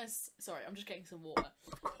 sorry, I'm just getting some water.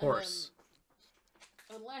 Of course.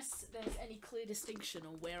 Unless there's any clear distinction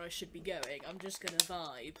on where I should be going, I'm just gonna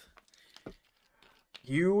vibe.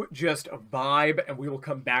 You just vibe, and we will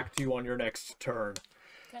come back to you on your next turn.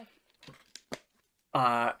 Okay.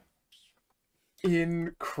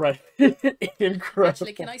 Incredible.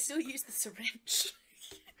 Actually, can I still use the syringe?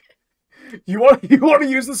 You want to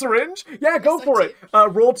use the syringe? Yeah, go Yes, for I it.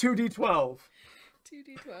 Roll 2d12.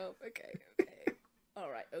 2d12. Okay. All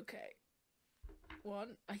right. Okay.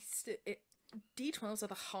 D12s are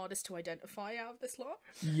the hardest to identify out of this lot.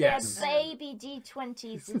 Yes. They're baby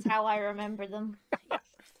D20s is how I remember them.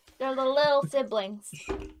 They're the little siblings.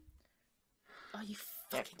 Are you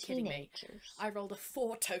fucking kidding me? I rolled a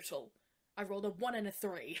 4 total. I rolled a 1 and a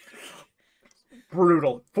 3.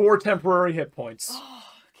 Brutal. 4 temporary hit points. Oh,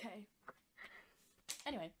 okay.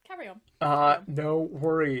 Anyway, carry on. No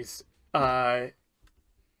worries.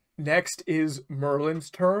 Next is Merlin's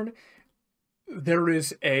turn. There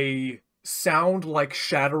is a sound like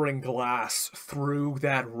shattering glass through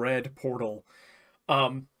that red portal.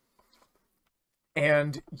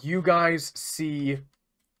 And you guys see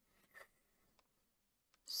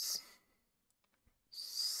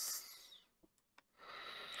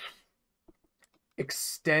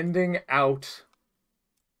extending out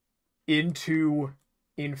into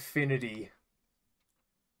infinity,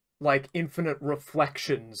 like infinite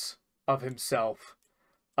reflections of himself,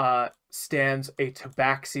 stands a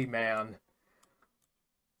tabaxi man,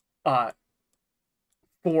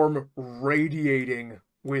 form radiating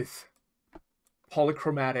with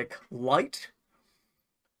polychromatic light,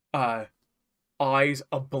 eyes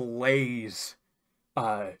ablaze,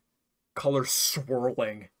 color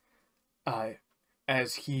swirling,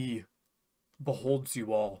 as he beholds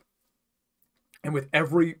you all. And with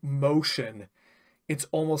every motion, it's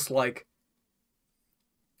almost like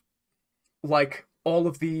all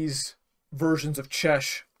of these versions of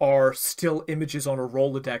Chesh are still images on a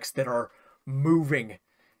Rolodex that are moving,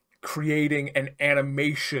 creating an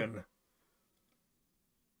animation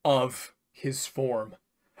of his form.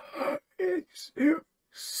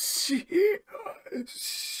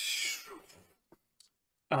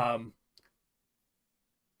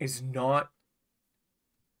 Is not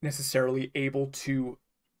necessarily able to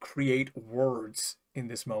create words in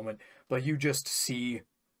this moment, but you just see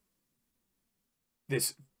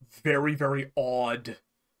this very, very odd,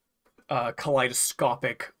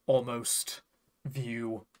 kaleidoscopic almost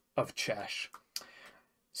view of Chesh.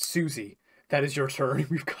 Suzie, that is your turn.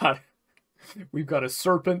 We've got a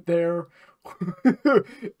serpent there.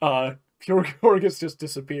 Pure just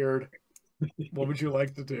disappeared. What would you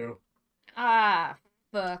like to do? Ah,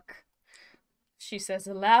 fuck. She says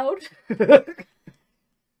aloud.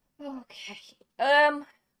 Okay.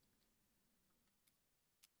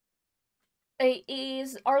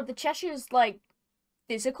 Are the Cheshires, like,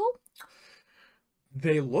 physical?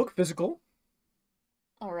 They look physical.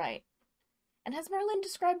 Alright. And has Merlin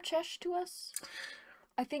described Chesh to us?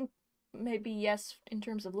 I think maybe yes in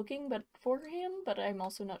terms of looking, but beforehand, but I'm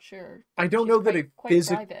also not sure. I don't She's know that quite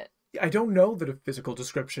private. I don't know that a physical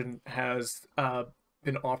description has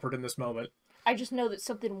been offered in this moment. I just know that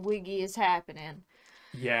something wiggy is happening.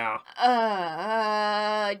 Yeah.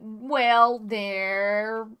 Well,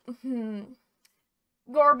 there.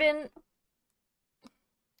 Gorbin.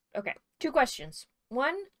 Okay, 2 questions.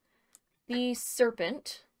 1, the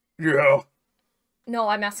serpent. Yeah. No,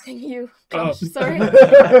 I'm asking you. Oh. Gosh, sorry.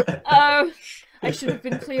 I should have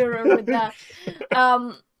been clearer with that.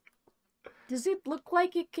 Does it look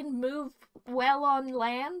like it can move well on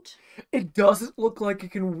land? It doesn't look like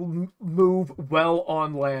it can move well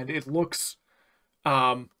on land. It looks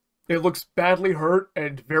badly hurt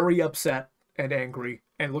and very upset and angry,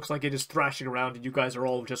 and looks like it is thrashing around, and you guys are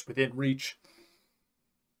all just within reach.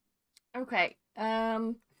 Okay.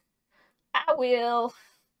 I will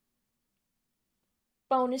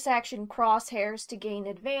bonus action crosshairs to gain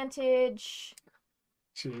advantage.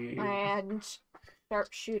 Jeez. And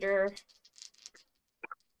sharpshooter.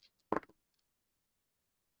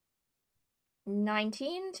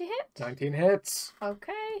 19 to hit? 19 hits.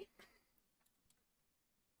 Okay.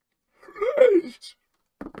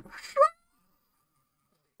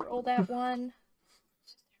 Roll that one.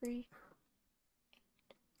 3.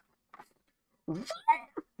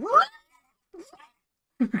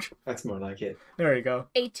 That's more like it. There you go.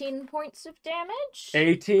 18 points of damage.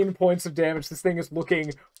 18 points of damage. This thing is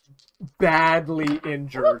looking badly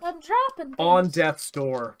injured. Look, I'm dropping things. On death's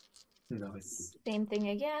door. Nice. Same thing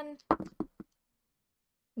again.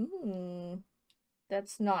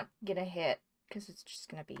 That's not gonna hit, because it's just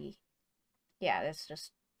gonna be... Yeah, that's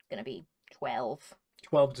just gonna be 12.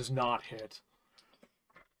 12 does not hit.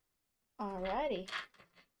 Alrighty.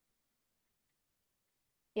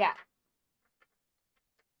 Yeah.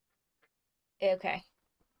 Okay.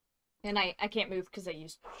 And I can't move because I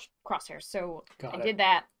used crosshairs, so I did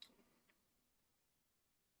that.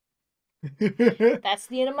 That's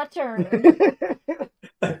the end of my turn.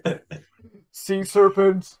 Sea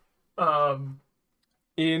Serpent,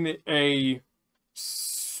 in a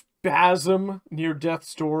spasm near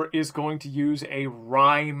death's door, is going to use a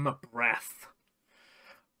rhyme breath.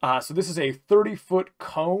 So this is a 30-foot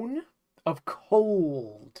cone of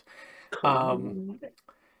cold.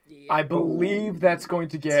 I believe that's going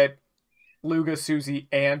to get Luga, Suzie,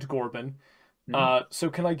 and Gorbin. So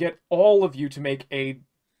can I get all of you to make a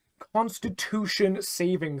Constitution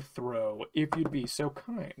saving throw, if you'd be so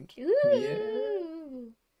kind?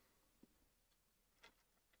 Ooh.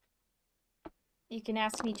 You can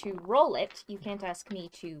ask me to roll it. You can't ask me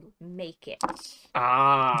to make it.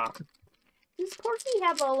 Ah. Does Porgie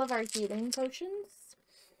have all of our healing potions?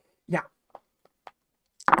 Yeah.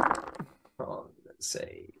 Con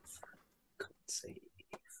save. Con save.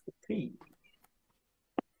 3.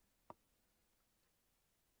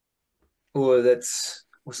 Oh, that's...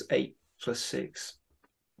 What's 8 plus 6?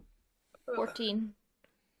 14.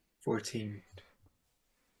 14.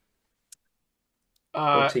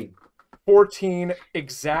 14. 14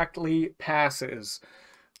 exactly passes.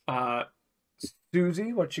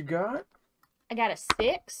 Suzie, what you got? I got a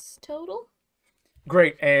 6 total.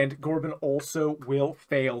 Great, and Gorbin also will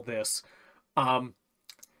fail this. So,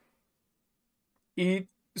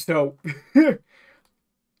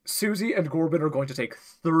 Suzie and Gorbin are going to take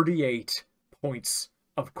 38 points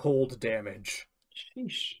of cold damage.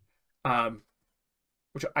 Sheesh.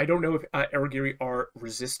 Which I don't know if Erigiri are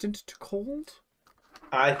resistant to cold.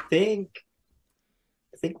 I think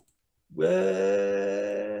we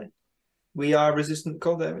are resistant to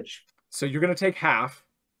cold damage. So you're going to take half.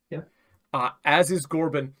 Yeah. As is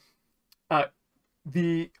Gorbin. That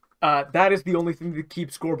is the only thing that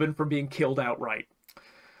keeps Gorbin from being killed outright.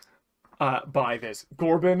 By this.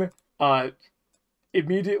 Gorbin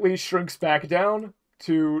immediately shrinks back down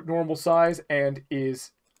to normal size and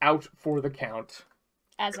is out for the count.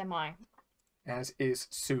 As am I. As is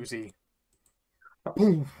Suzie.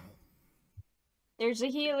 Boom. There's a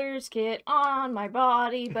healer's kit on my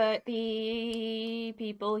body, but the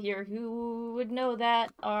people here who would know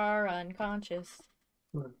that are unconscious.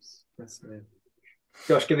 Whoops. That's me.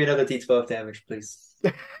 Josh, give me another D12 damage, please.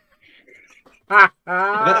 Because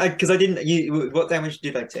I didn't. What damage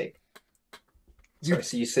did I take? Sorry,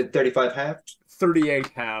 so you said 35 halved? 38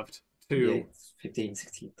 halved. 2. 15,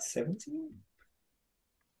 16, 17?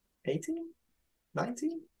 18?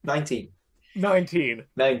 19? 19. 19.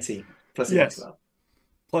 19. Plus a Yes. D12.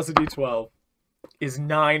 Plus a D12 is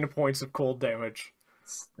 9 points of cold damage.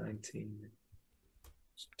 19.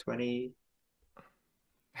 20.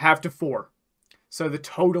 Half to 4. So the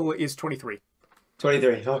total is 23.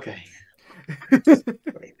 23. Okay.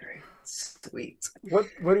 23. Sweet. What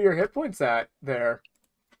are your hit points at there?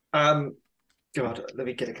 God, let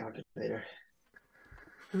me get a calculator.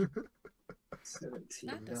 17.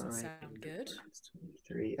 That doesn't sound good.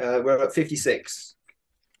 23. We're at 56.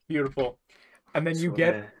 Beautiful. And then you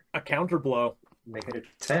get a counter blow. Make an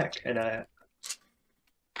attack, and I'm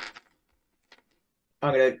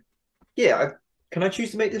gonna. Yeah, can I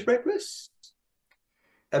choose to make this reckless?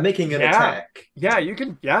 I'm making an Yeah. attack. Yeah, you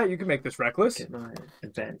can make this reckless. Get my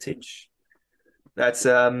advantage. That's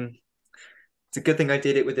it's a good thing I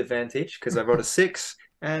did it with advantage because I rolled a 6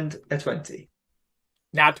 and a 20.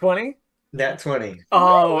 Nat 20? Nat 20.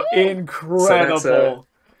 Oh, Woo-hoo! incredible. So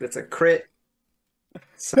that's a crit.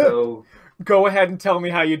 So go ahead and tell me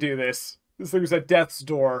how you do this. This thing's at death's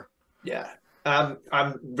door. yeah. I'm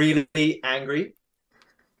really angry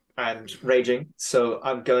and raging, so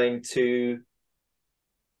I'm going to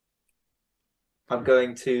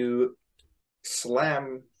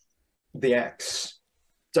slam the axe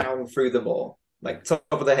down through the maw, like top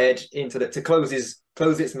of the head into the to close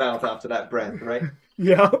its mouth after that breath, right?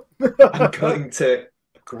 Yeah. I'm going to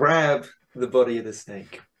grab the body of the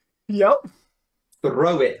snake, Yep.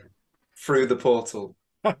 throw it through the portal,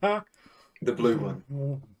 the blue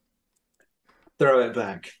one, throw it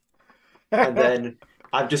back, and then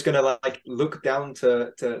I'm just gonna like look down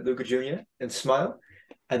to Luga Jr. and smile,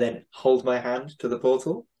 and then hold my hand to the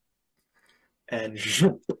portal, and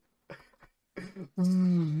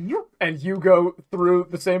and you go through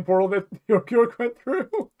the same portal that York went through.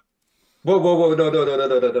 whoa,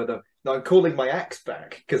 no, I'm calling my axe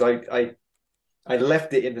back because I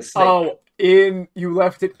left it in the snake. Oh, you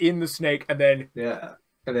left it in the snake, and then Yeah,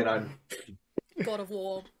 and then I'm God of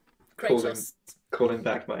War, calling Kratos. calling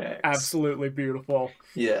back my axe. absolutely beautiful.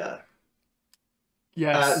 Yeah.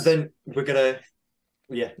 Yes. Then we're gonna.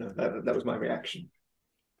 Yeah, no, that was my reaction.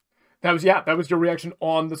 That was your reaction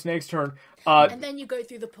on the snake's turn. And then you go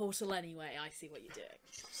through the portal anyway. I see what you're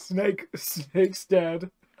doing. Snake's dead.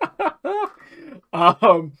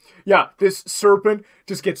 Yeah, this serpent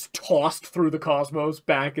just gets tossed through the cosmos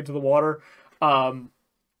back into the water.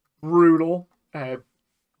 Brutal,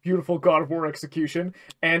 beautiful God of War execution,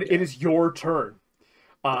 and it is your turn.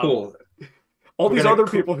 Cool. All We're these gonna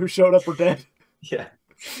other people who showed up are dead. Yeah.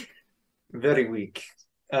 Very weak.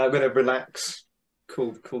 I'm gonna relax,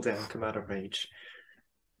 cool down, come out of rage.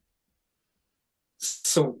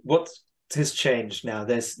 So what has changed now?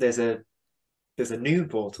 There's a new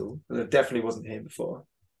portal that definitely wasn't here before.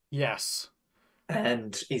 Yes.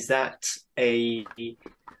 And is that a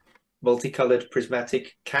multicolored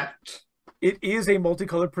prismatic cat? It is a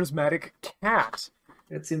multicolored prismatic cat.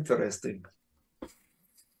 That's interesting.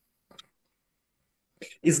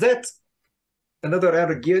 Is that another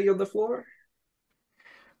Aragiri on the floor?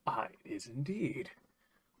 It is indeed.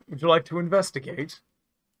 Would you like to investigate?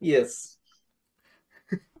 Yes.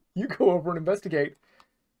 You go over and investigate.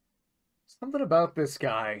 Something about this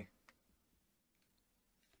guy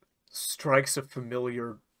strikes a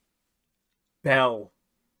familiar bell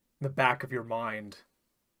in the back of your mind.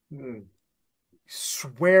 Hmm.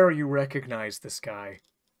 Swear you recognize this guy,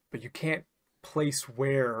 but you can't place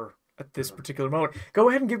where at this particular moment. Go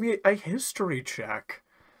ahead and give me a history check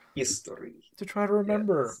History. to try to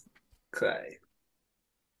remember. Yes. Okay.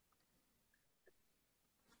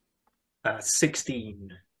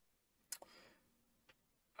 16.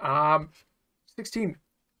 16.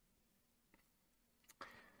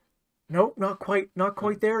 Nope, not quite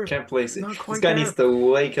there. Can't place it. Not This quite guy there. needs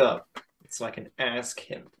to wake up so I can ask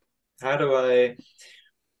him. How do I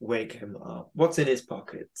wake him up? What's in his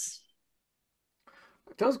pockets?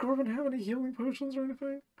 Does Corbin have any healing potions or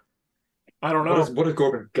anything? I don't know. What has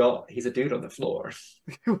Corbin got? He's a dude on the floor.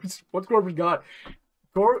 What's Corbin got?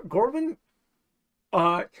 Corbin,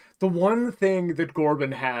 the one thing that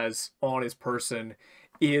Corbin has on his person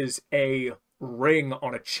is a ring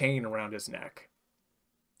on a chain around his neck.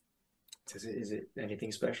 Is it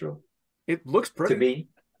anything special? It looks pretty. To me,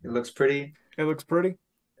 it looks pretty. It looks pretty.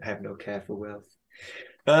 I have no care for wealth.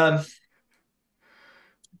 Can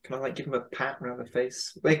I like give him a pat around the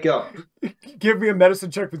face? Wake up. Give me a medicine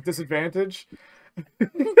check with disadvantage.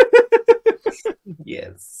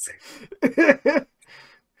 Yes. 10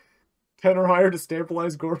 or higher to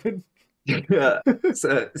stabilize Corbin.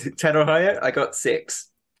 So 10 or higher, I got 6.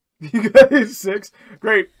 You got 6.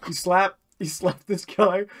 Great. You slap this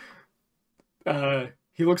guy.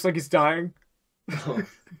 He looks like he's dying. Oh.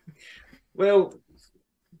 Well,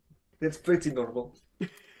 it's pretty normal.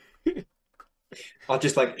 I'll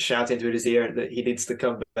just like shout into his ear that he needs to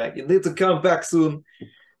come back. You need to come back soon.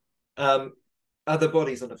 Other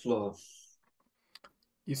bodies on the floor.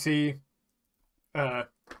 You see,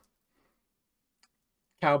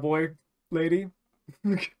 cowboy lady.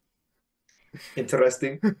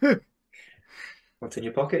 Interesting. What's in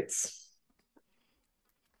your pockets?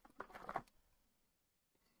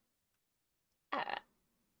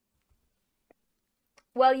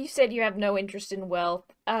 Well, you said you have no interest in wealth.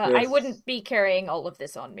 Yes. I wouldn't be carrying all of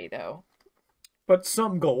this on me, though. But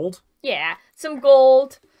some gold. Yeah, some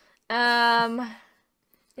gold. In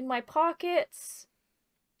my pockets.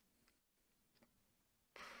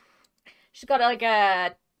 She's got like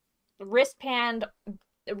a wrist pad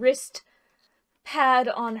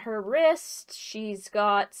on her wrist. She's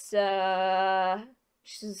got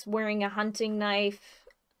she's wearing a hunting knife.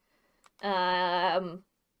 Yeah,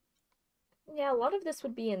 a lot of this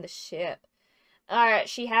would be in the ship.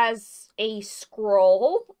 She has a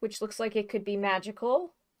scroll, which looks like it could be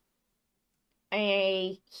magical.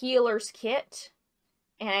 A healer's kit,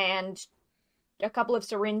 and a couple of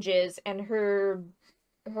syringes, and her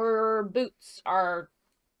boots are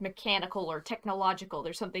mechanical or technological.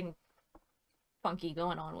 There's something funky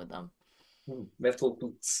going on with them. Metal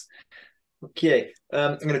boots. Okay,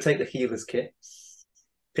 I'm going to take the healer's kit.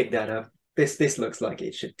 Pick that up. This looks like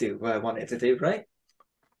it should do what I want it to do, right?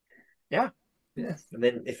 Yeah. Yeah. And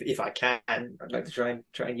then if I can, I'd like to try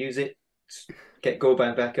and use it. Get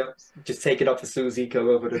Goban back up. Just take it off for Suzie.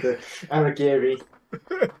 Go over to the Aragiri.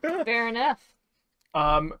 Fair enough.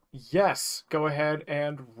 Yes. Go ahead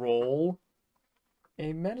and roll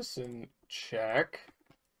a medicine check.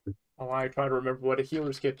 While I try to remember what a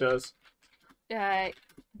healer's kit does. I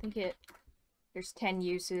think there's 10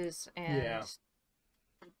 uses and Yeah.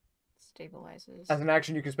 stabilizes. As an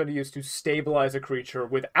action, you can spend a use to stabilize a creature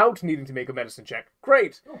without needing to make a medicine check.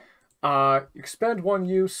 Great! You expend 1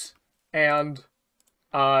 use, and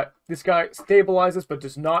this guy stabilizes but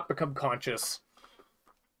does not become conscious.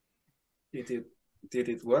 Did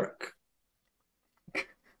it work?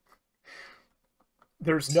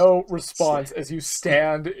 There's no response as you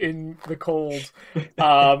stand in the cold.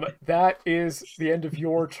 That is the end of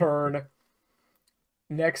your turn.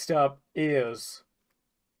 Next up is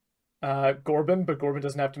Gorbin, but Gorbin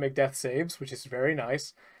doesn't have to make death saves, which is very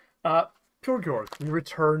nice. Porgie, we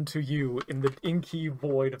return to you in the inky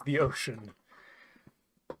void of the ocean.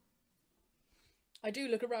 I do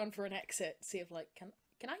look around for an exit, see if like can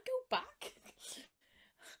I go back?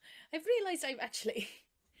 I've realised I've actually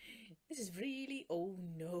this is really oh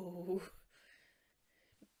no.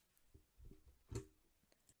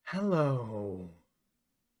 Hello,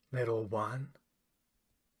 little one.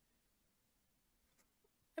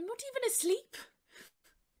 I'm not even asleep.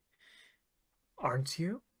 Aren't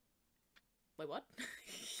you? Wait, what?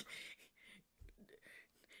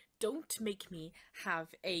 Don't make me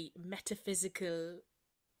have a metaphysical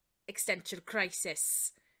existential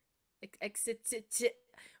crisis.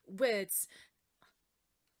 Words.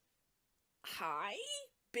 Hi,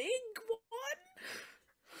 big one.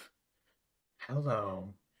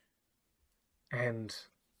 Hello. And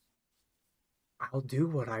I'll do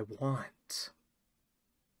what I want,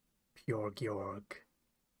 Porgie.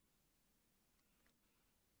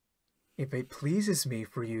 If it pleases me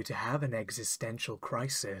for you to have an existential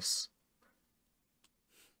crisis,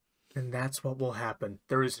 then that's what will happen.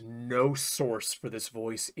 There is no source for this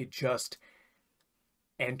voice. It just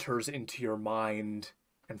enters into your mind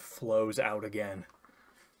and flows out again.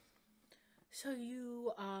 So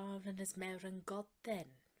you are an Esmeran god then?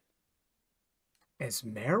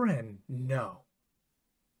 Esmeran? No.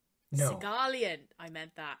 No. Sigalian, I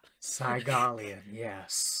meant that. Sigalian,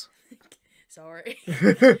 yes. Sorry.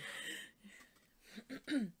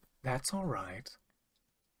 That's all right.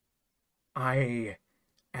 I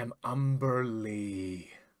am Umberlee.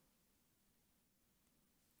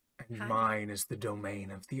 And Hi. mine is the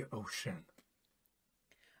domain of the ocean.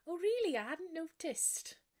 Oh really? I hadn't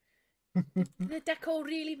noticed. The decor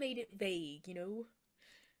really made it vague, you know?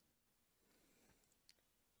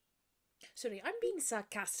 Sorry, I'm being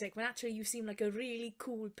sarcastic when actually you seem like a really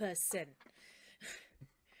cool person.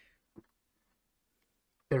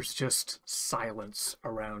 There's just silence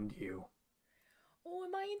around you. Oh,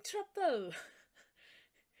 am I in trouble?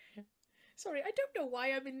 Sorry, I don't know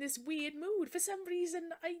why I'm in this weird mood. For some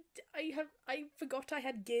reason, I forgot I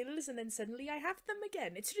had gills, and then suddenly I have them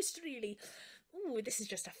again. It's just really, ooh, this is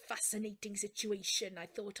just a fascinating situation. I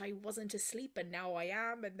thought I wasn't asleep, and now I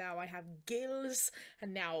am, and now I have gills,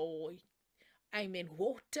 and now I'm in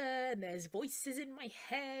water, and there's voices in my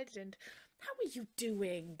head. And how are you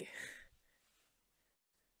doing?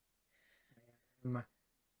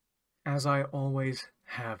 As I always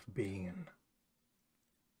have been.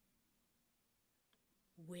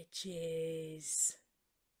 Which is...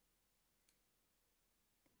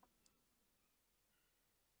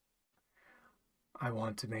 I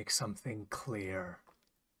want to make something clear.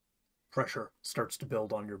 Pressure starts to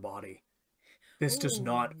build on your body. This does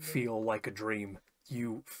not feel like a dream.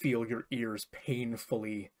 You feel your ears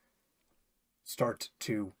painfully start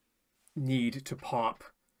to need to pop.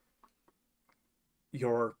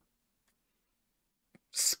 Your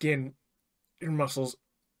skin, your muscles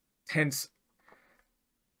tense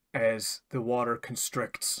as the water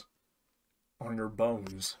constricts on your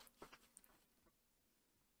bones.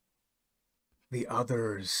 The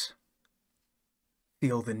others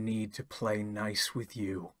feel the need to play nice with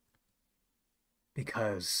you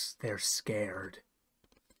because they're scared,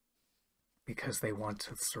 because they want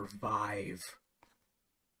to survive.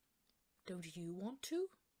 Don't you want to?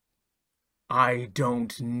 I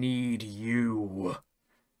don't need you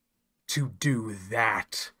to do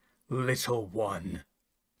that, little one.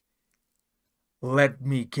 Let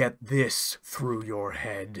me get this through your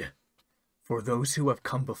head. For those who have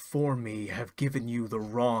come before me have given you the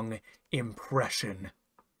wrong impression.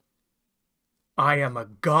 I am a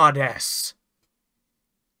goddess.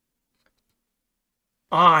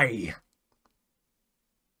 I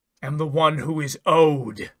am the one who is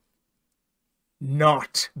owed,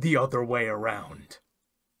 not the other way around.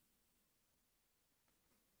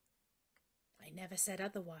 I never said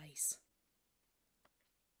otherwise.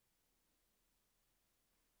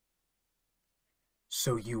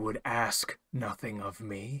 So you would ask nothing of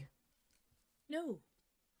me? No.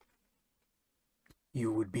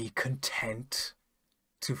 You would be content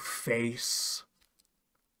to face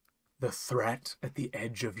the threat at the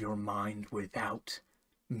edge of your mind without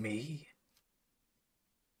me?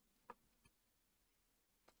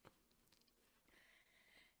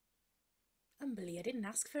 Humbly, I didn't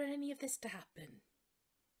ask for any of this to happen.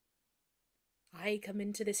 I come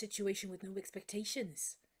into this situation with no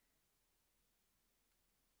expectations.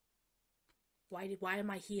 Why am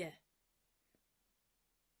I here?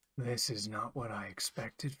 This is not what I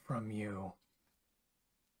expected from you.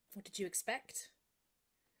 What did you expect?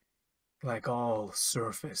 Like all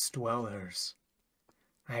surface dwellers,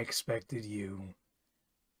 I expected you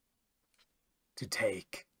to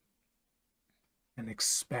take and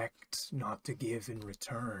expect not to give in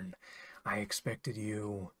return. I expected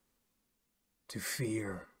you to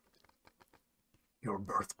fear your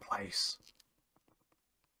birthplace,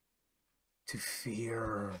 to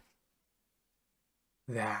fear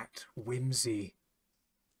that whimsy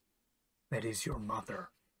that is your mother.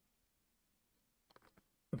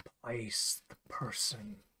 The place, the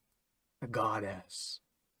person, the goddess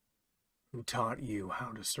who taught you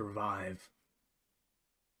how to survive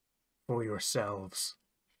for yourselves.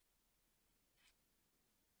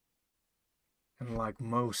 And like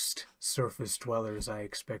most surface dwellers, I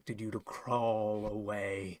expected you to crawl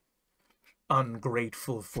away,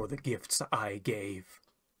 ungrateful for the gifts I gave,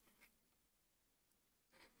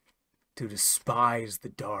 to despise the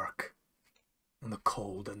dark and the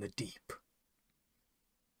cold and the deep.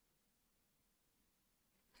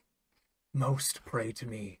 Most pray to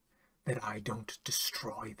me that I don't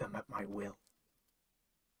destroy them at my will,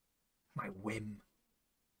 my whim.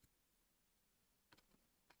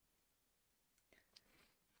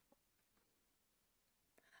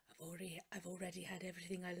 I've already had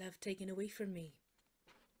everything I love taken away from me.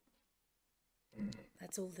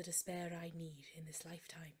 That's all the despair I need in this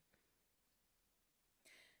lifetime.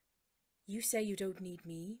 You say you don't need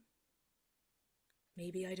me.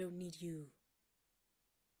 Maybe I don't need you.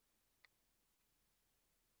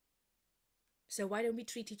 So why don't we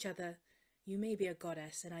treat each other? You may be a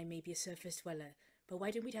goddess and I may be a surface dweller, but why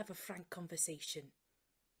don't we have a frank conversation?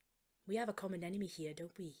 We have a common enemy here,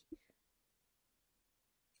 don't we?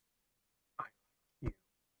 I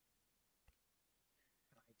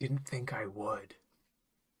didn't think I would.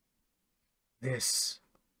 This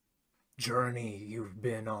journey you've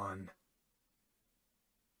been on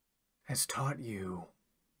has taught you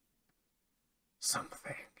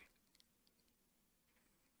something.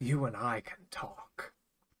 You and I can talk.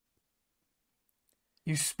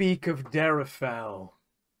 You speak of Darafel.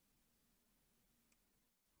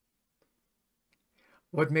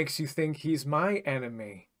 What makes you think he's my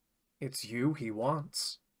enemy? It's you he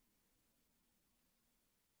wants.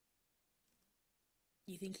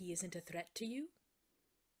 You think he isn't a threat to you?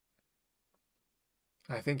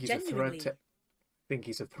 I think he's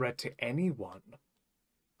a threat to anyone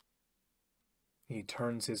he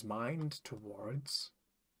turns his mind towards.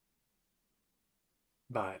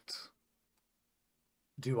 But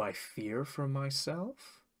do I fear for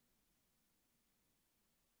myself?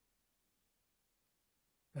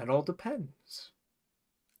 That all depends.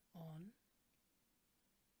 On?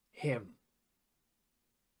 Him.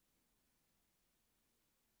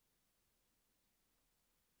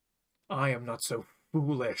 I am not so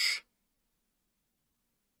foolish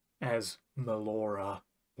as Melora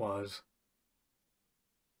was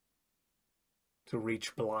to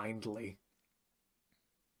reach blindly.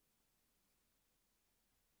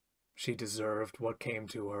 She deserved what came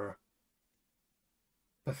to her.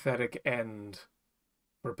 Pathetic end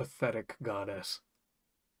for pathetic goddess.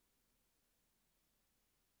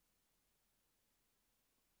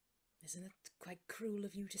 Isn't it quite cruel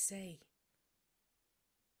of you to say?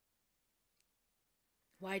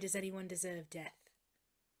 Why does anyone deserve death?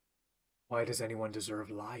 Why does anyone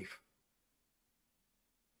deserve life?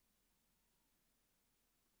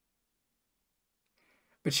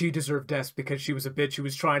 But she deserved death because she was a bitch who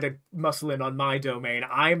was trying to muscle in on my domain.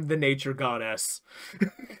 I'm the nature goddess.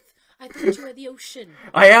 I thought you were the ocean.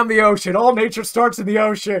 I am the ocean. All nature starts in the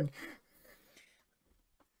ocean.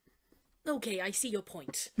 Okay, I see your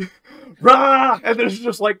point. Rah! And there's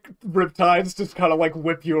just like riptides just kind of like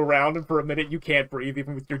whip you around, and for a minute you can't breathe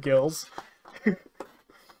even with your gills.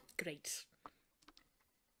 Great.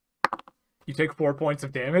 You take 4 points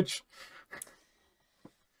of damage.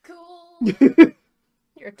 Cool.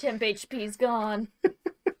 Your temp HP's gone.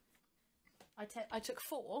 I took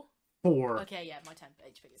 4. 4. Okay, yeah, my temp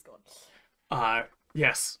HP is gone.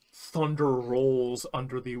 Yes. Thunder rolls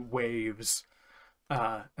under the waves.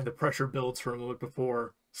 And the pressure builds for a moment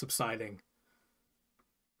before subsiding.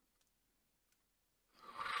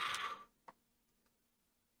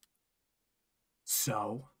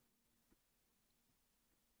 So,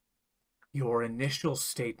 your initial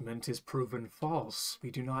statement is proven false. We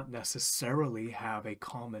do not necessarily have a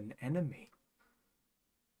common enemy.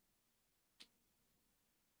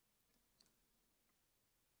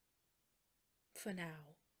 For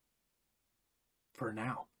now. For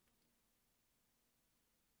now.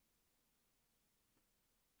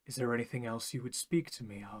 Is there anything else you would speak to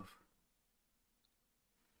me of?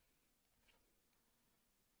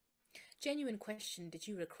 Genuine question, did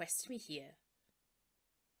you request me here?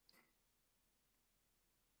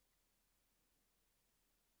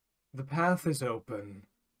 The path is open.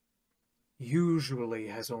 Usually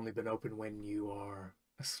has only been open when you are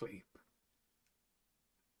asleep.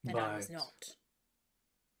 And I was not.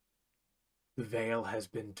 The veil has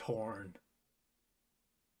been torn.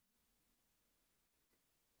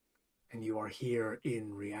 And you are here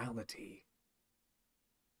in reality.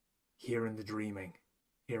 Here in the dreaming.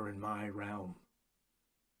 Here in my realm.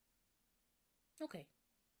 Okay.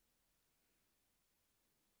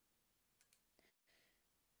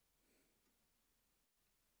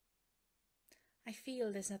 I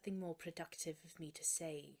feel there's nothing more productive of me to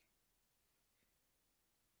say.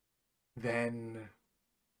 Then,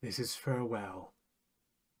 this is farewell,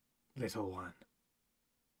 little one.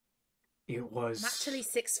 It was... I'm actually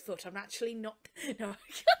 6 foot. I'm actually not... No.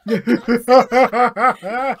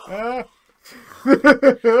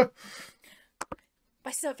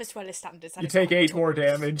 By surface dweller standards, you take 8 more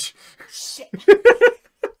damage. Shit.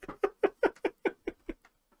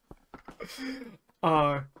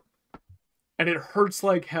 And it hurts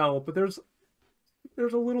like hell, but there's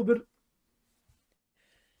a little bit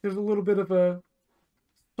of a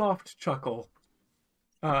soft chuckle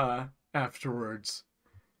afterwards,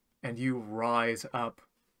 and you rise up.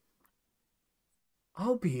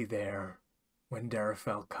 I'll be there when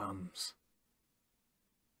Darafel comes.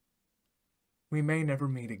 We may never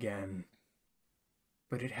meet again,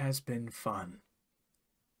 but it has been fun.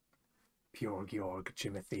 Pure Georg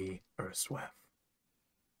Jimothy Urswef.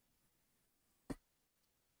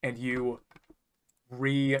 And you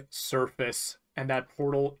resurface, and that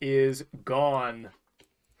portal is gone.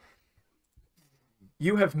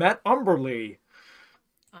 You have met Umberly.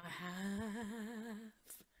 I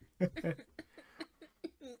have.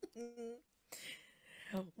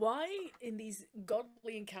 Why, in these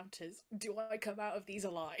godly encounters, do I come out of these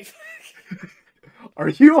alive? Are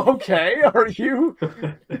you okay? Are you...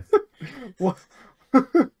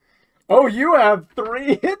 Oh, you have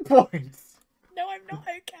 3 hit points. No, I'm not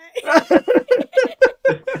okay.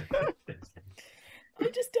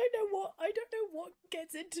 I don't know what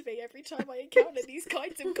gets into me every time I encounter these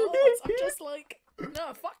kinds of gods. I'm just like,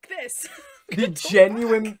 no, fuck this. The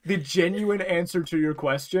genuine answer to your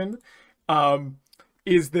question,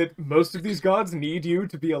 is that most of these gods need you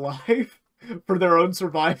to be alive for their own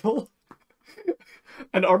survival.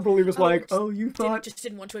 And Umberly was like, "Oh, you thought..." Just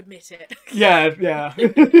didn't want to admit it. Yeah.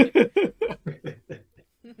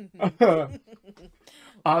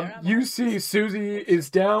 You see Suzie is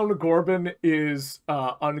down, Gorbin is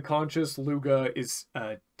unconscious, Luga is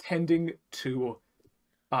tending to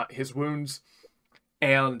his wounds,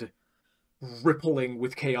 and rippling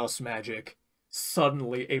with chaos magic,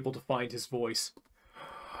 suddenly able to find his voice.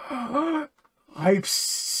 I've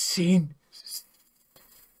seen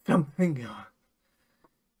something.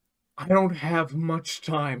 I don't have much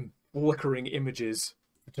time. Flickering images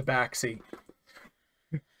of Tabaxi.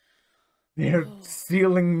 They're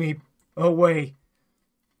sealing me away.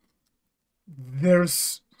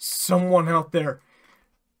 There's someone out there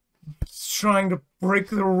trying to break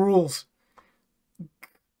the rules.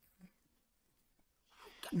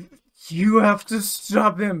 You have to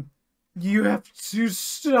stop him. You have to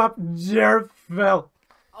stop Darafel.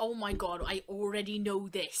 Oh my god, I already know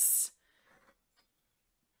this.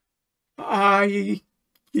 I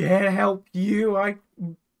can't help you.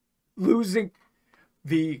 Losing.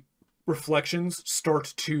 The reflections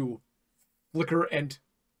start to flicker and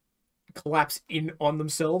collapse in on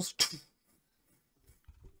themselves.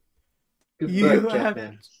 Goodbye, You have...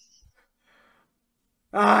 Catman.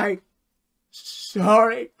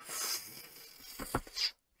 Sorry.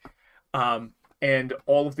 And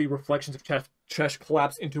all of the reflections of Chesh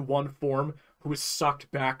collapse into one form, who is sucked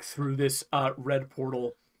back through this red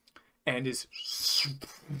portal and is...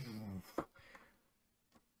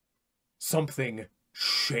 Something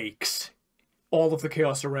shakes. All of the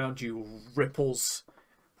chaos around you ripples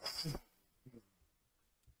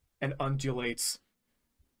and undulates.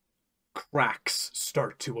 Cracks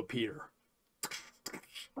start to appear.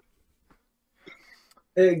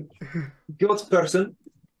 Good person.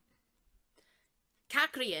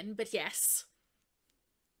 Cacrian, but yes.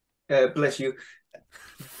 Bless you.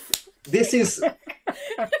 This is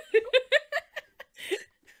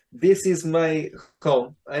my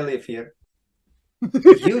home. I live here.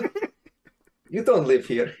 You don't live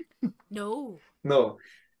here. No. No.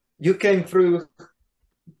 You came through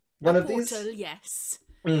one of portal, these? Yes.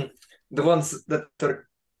 The ones that are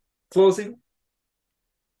closing?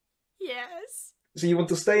 Yes. So you want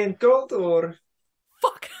to stay in cold or?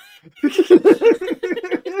 Fuck.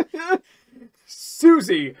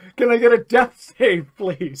 Suzie, can I get a death save,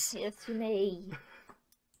 please? Yes, you may.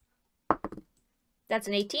 That's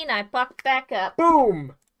an 18. I popped back up.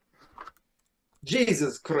 Boom!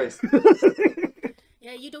 Jesus Christ.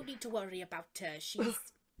 Yeah, you don't need to worry about her. She's...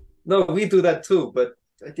 No, we do that too, but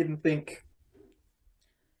I didn't think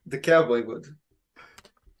the cowboy would.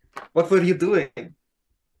 What were you doing?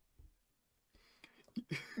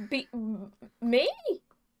 Me?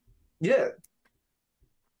 Yeah.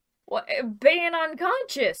 What? Being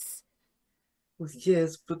unconscious.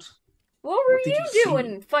 Yes, but What were What did you you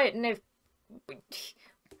doing fighting if...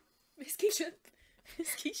 Miss Keisha.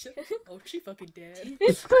 Miss Keisha. Oh, she fucking dead.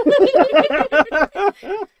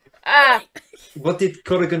 what did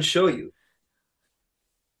Corrigan show you?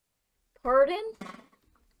 Pardon?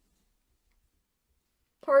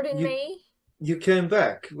 Pardon You- me? You came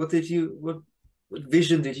back. What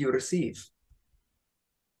vision did you receive?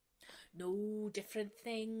 No, different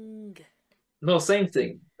thing. No, same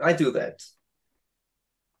thing. I do that.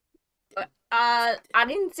 I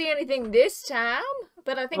didn't see anything this time,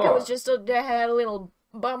 but I think it was Oh. just I had a little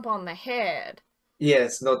bump on the head.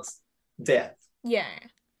 Yes, not death. Yeah.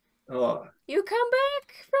 Oh, You come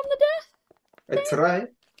back from the death? I try.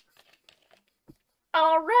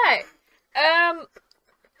 All right.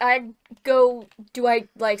 Do I,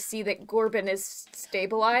 like, see that Gorbin is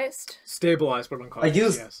stabilized? Stabilized but I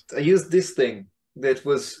unconscious, yes. used this thing that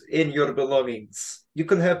was in your belongings. You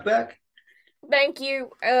can have back. Thank you.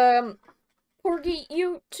 Porgie,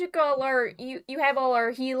 you took all our, you have all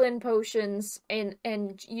our healing potions and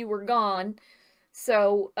you were gone.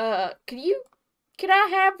 So, could I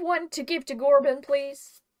have one to give to Gorbin,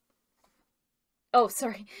 please? Oh,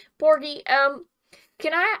 sorry. Porgie,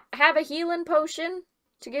 can I have a healing potion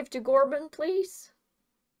to give to Gorbin, please?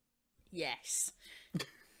 Yes.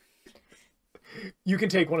 You can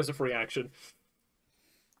take one as a free action.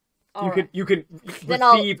 All You right. can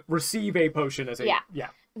Then receive a potion as a Yeah.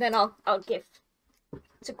 Then I'll give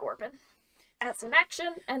to Gorbin as an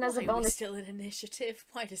action and as Why a are we bonus. still in initiative?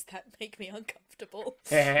 Why does that make me uncomfortable?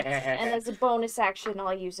 And as a bonus action,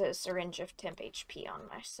 I'll use a syringe of temp HP on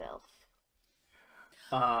myself.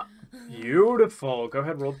 Beautiful. Go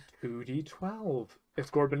ahead, roll 2d12. If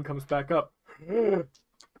Gorbin comes back up. I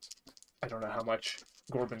don't know how much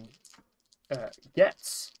Gorbin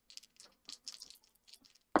gets.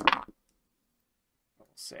 I'll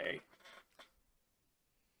say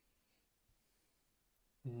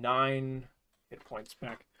 9 hit points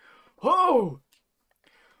back. Oh!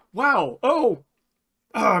 Wow! Oh!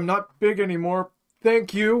 I'm not big anymore.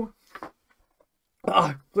 Thank you.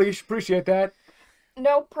 Please appreciate that.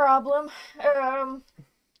 No problem.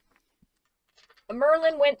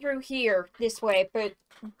 Merlin went through here this way, but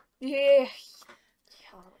yeah,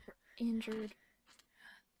 injured.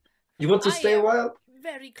 You want to I stay a am while?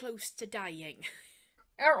 very close to dying.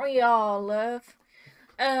 Aren't we all, love?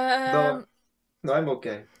 No, I'm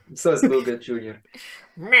okay. So is Luga Jr.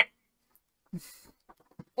 Meh.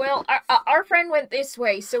 Well, our friend went this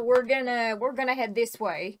way, so we're gonna head this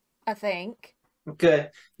way, I think. Okay.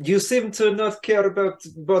 You seem to not care about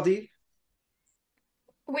body,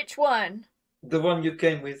 Which one? the one you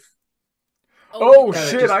came with. Oh, Kinda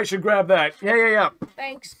shit, just- I should grab that. Yeah.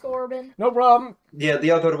 Thanks, Corbin. No problem. Yeah,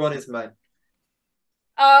 the other one is mine.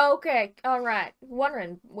 Okay, alright.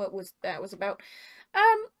 Wondering what that was about.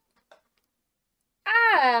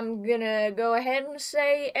 I'm gonna go ahead and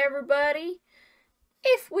say, everybody,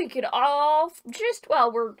 if we could all, just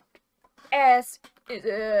while we're as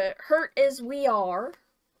hurt as we are,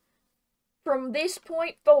 from this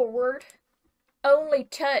point forward, only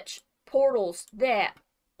touch portals that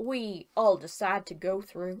we all decide to go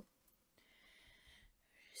through.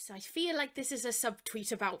 So I feel like this is a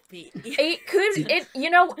subtweet about me. It could,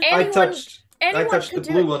 anyone, I touched anyone the could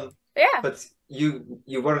do blue it. one, Yeah, but you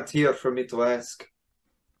weren't here for me to ask.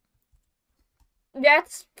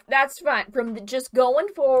 that's fine. From just going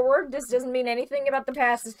forward, this doesn't mean anything about the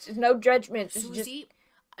past. It's just no judgment. It's just Suzie,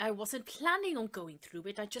 I wasn't planning on going through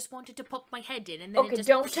it. I just wanted to pop my head in, and then okay. it just...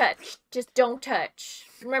 Don't touch. Just don't touch.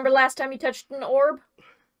 Remember last time you touched an orb?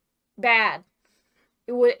 Bad.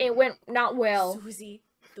 It went not well. Suzie,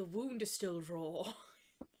 the wound is still raw.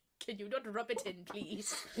 Can you not rub it in,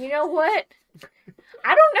 please? You know what?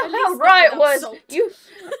 I don't At know how least raw not it without was. salt.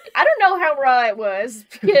 I don't know how raw it was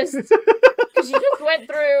because you just went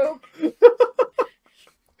through.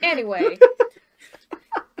 Anyway,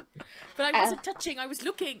 But I wasn't touching, I was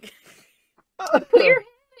looking. put your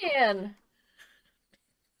hand in.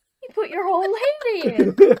 You put your whole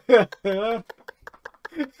hand in.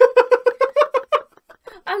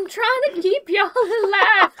 I'm trying to keep y'all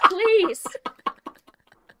alive, please.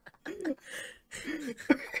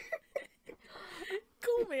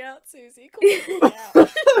 Call me out, Suzie. Call me out.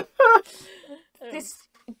 This,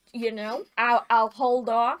 I'll hold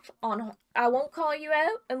off on. I won't call you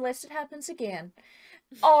out unless it happens again.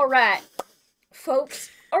 All right, folks.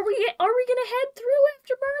 Are we gonna head through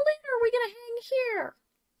after Merlin, or are we gonna hang here?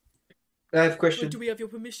 I have a question. Do we have your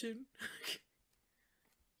permission?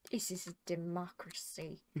 This is a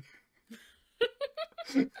democracy.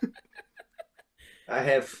 I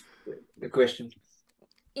have a question.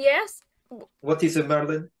 Yes, What is a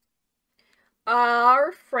Merlin?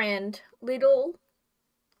 our friend, little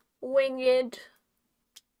winged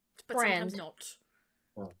But friend. sometimes not.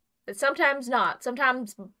 Sometimes not.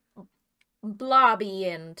 Sometimes blobby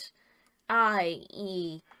and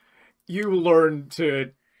I.e. You learn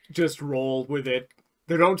to just roll with it.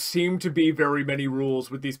 There don't seem to be very many rules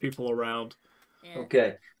with these people around. Yeah.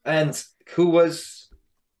 Okay. And who was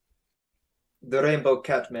the Rainbow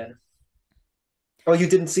Catman? Oh, you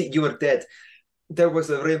didn't see. You were dead. There was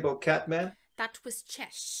a Rainbow Catman. That was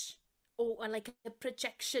Chesh. Or like a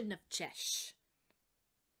projection of Chesh.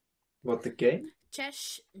 What, the game?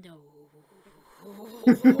 Chesh? No.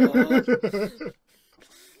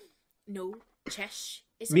 No. Chesh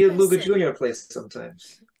is a Me and Luga person. Jr. plays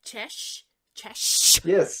sometimes. Chesh?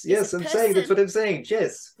 Yes, It's a I'm saying that's person. what I'm saying.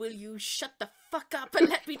 Yes. Will you shut the fuck up and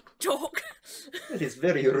let me talk? That is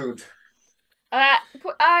very rude.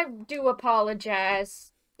 I do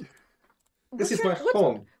apologize. This is my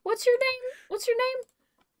home. What's your name? What's your name?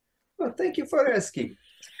 Oh, thank you for asking.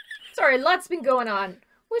 Sorry, lots been going on.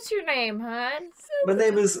 What's your name, hon? My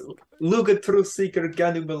name is Luga Truth Seeker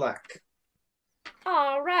Ganu Malak.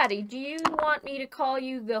 Alrighty, do you want me to call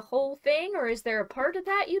you the whole thing, or is there a part of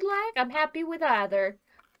that you'd like? I'm happy with either.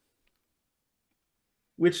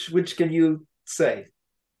 Which can you say?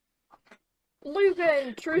 Luga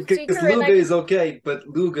and Truth Because Seeker and Luga is okay, but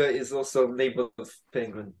Luga is also name of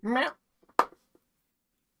penguin.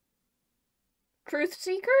 Truth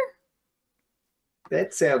Seeker?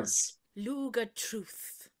 That sounds. Luga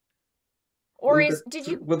Truth. Or Luga did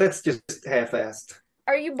you, Well, that's just half-assed.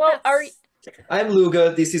 are you both, I'm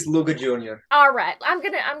Luga. This is Luga Jr. alright, I'm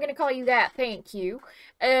gonna call you that, thank you.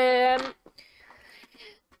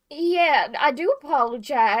 Yeah, I do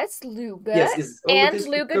apologize, Luga. Yes, and this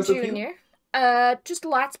Luga because of you? Jr. Just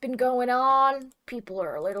lots been going on. People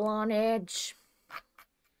are a little on edge.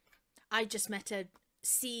 I just met a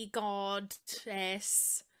sea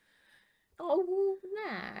goddess. Oh,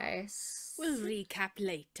 nice. We'll recap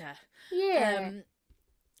later. Yeah.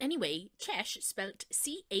 Anyway, Chesh, spelt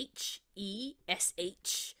Chesh,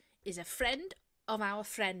 is a friend of our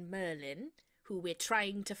friend Merlin, who we're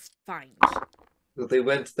trying to find. Well, they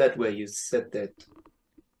went that way. You said that.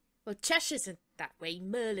 Well, Chesh isn't that way.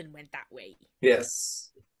 Merlin went that way. Yes.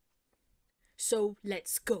 So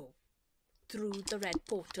let's go through the red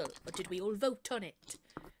portal. Or did we all vote on it?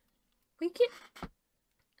 We can.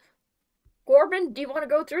 Corbin, do you want to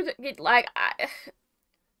go through the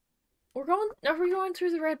Are we going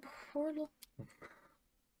through the red portal?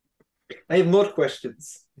 I have more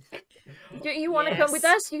questions. Do you want to come with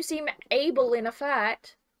us? You seem able in a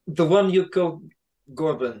fight. The one you call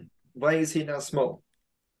Gorban. Why is he now small?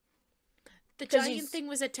 The 'Cause giant he's- thing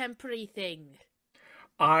was a temporary thing.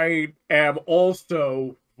 I am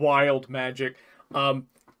also wild magic.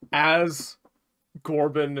 As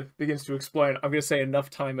Gorbin begins to explain, I'm going to say enough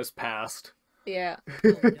time has passed. Yeah.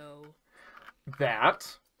 Oh no.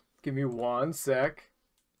 That. Give me 1 sec.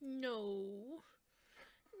 No.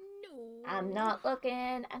 No. I'm not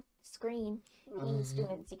looking at the screen. He's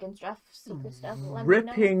doing secret stuff. Let me know.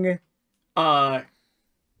 Ripping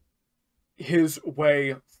his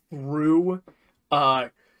way through,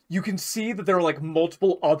 you can see that there are like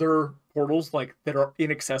multiple other portals like that are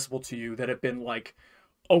inaccessible to you that have been like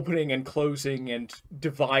opening and closing and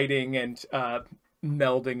dividing and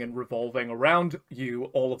melding and revolving around you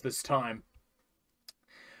all of this time.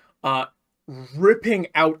 Ripping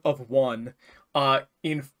out of one,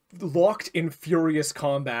 locked in furious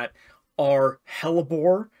combat are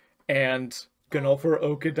Hellebore and Gunulfur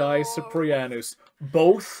Okadai Cyprianus.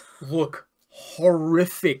 Both look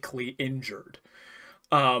horrifically injured.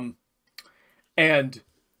 And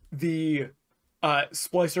the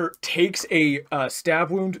Splicer takes a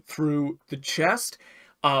stab wound through the chest.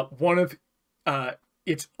 One of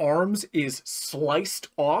its arms is sliced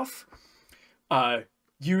off.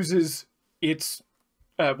 Uses its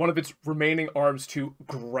one of its remaining arms to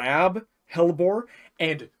grab Hellebore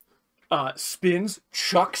and spins,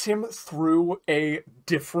 chucks him through a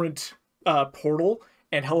different portal,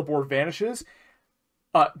 and Hellebore vanishes.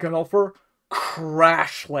 Gunulfur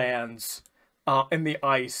crash lands in the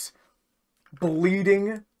ice,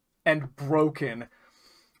 bleeding and broken,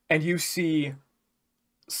 and you see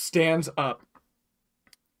stands up.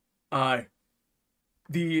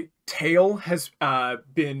 The tail has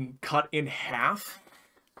been cut in half.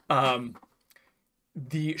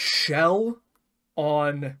 The shell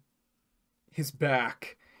on his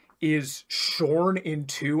back is shorn in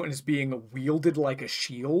two and is being wielded like a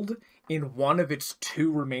shield in one of its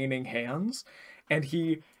 2 remaining hands. And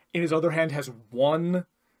he, in his other hand, has one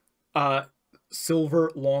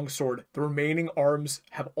silver longsword. The remaining arms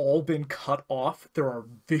have all been cut off. There are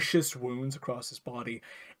vicious wounds across his body.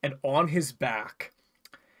 And on his back,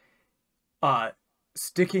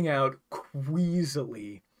 sticking out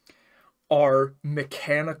queasily, are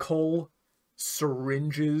mechanical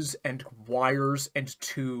syringes and wires and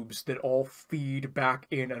tubes that all feed back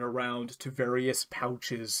in and around to various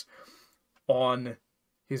pouches on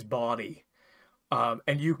his body.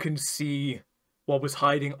 And you can see what was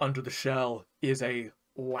hiding under the shell is a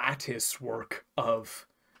lattice work of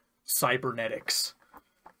cybernetics.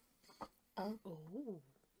 Oh.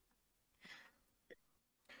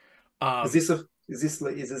 Is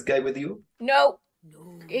this guy with you? No,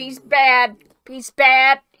 No. he's bad. He's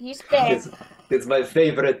bad. He's bad. It's my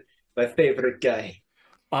favorite guy.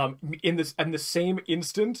 In the same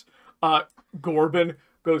instant, Gorbin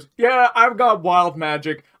goes, "Yeah, I've got wild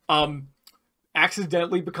magic."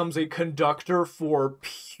 Accidentally becomes a conductor for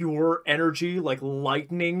pure energy, like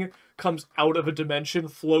lightning comes out of a dimension,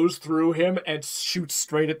 flows through him, and shoots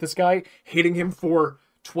straight at this guy, hitting him for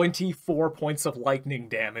 24 points of lightning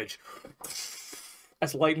damage.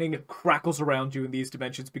 As lightning crackles around you and these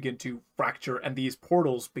dimensions begin to fracture and these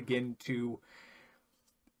portals begin to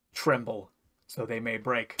tremble, so they may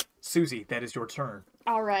break. Suzie, that is your turn.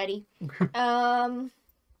 Alrighty.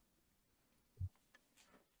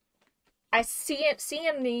 I see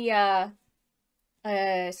in the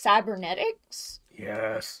cybernetics.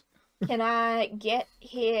 Yes. Can I get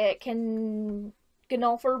here? Can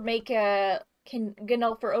Gunulfur make a? Can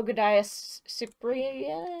Gunulfur Ogadius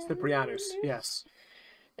Cyprianus, yes.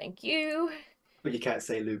 Thank you. But you can't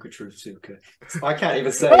say Luga Truthsuka. I can't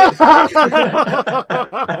even say it.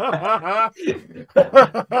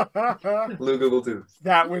 Luga will do.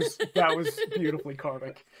 That was beautifully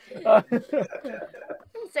karmic.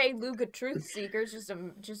 Say Luga Truth Seekers,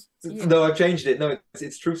 just you No, I changed it. No,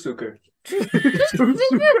 it's Truthsuka.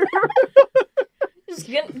 Just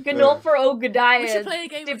Gunulfur Ogadiah We should play a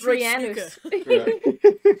game of Cyprianus. Truthsuka.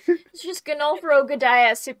 It's just Gunulfur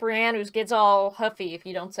Ogadiah Cyprianus gets all huffy if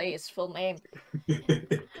you don't say his full name. He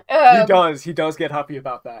does get happy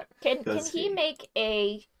about that. Can he he? make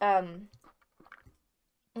a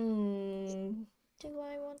do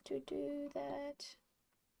I want to do that?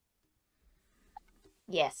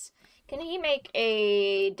 Yes. Can he make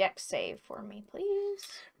a dex save for me, please?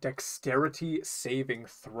 Dexterity saving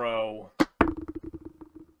throw.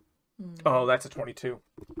 Oh, that's a 22.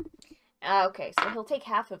 Okay, so he'll take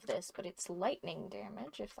half of this, but it's lightning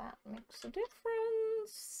damage, if that makes a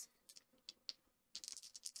difference.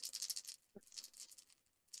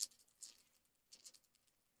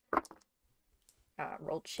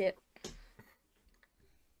 Rolled shit.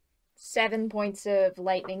 7 points of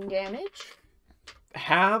lightning damage.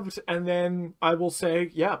 Halved, and then I will say,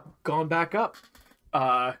 yeah, gone back up.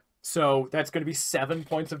 So that's going to be 7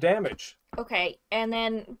 points of damage Okay, and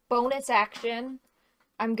then bonus action,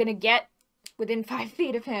 I'm gonna get within 5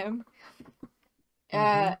 feet of him.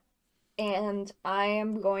 And I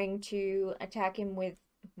am going to attack him with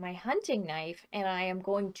my hunting knife, and I am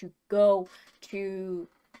going to go to,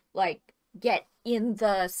 like, get in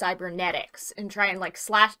the cybernetics and try and, like,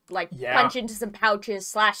 slash, like, punch into some pouches,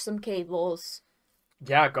 slash some cables.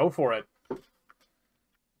 Yeah, go for it.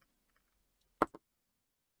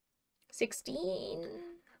 16.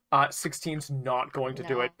 16's not going to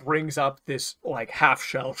do it. Brings up this, like,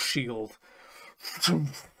 half-shell shield.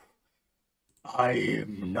 I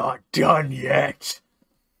am not done yet.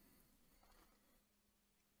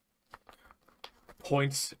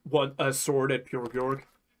 Points a sword at Bjorg.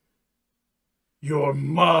 You're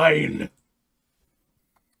mine.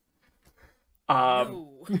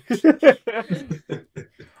 No.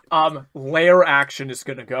 Lair action is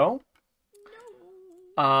gonna go.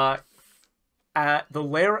 The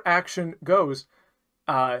lair action goes.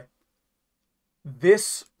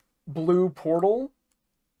 This blue portal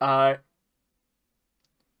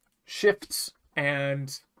shifts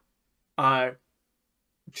and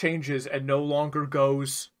changes and no longer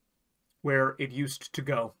goes where it used to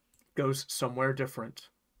go. It goes somewhere different.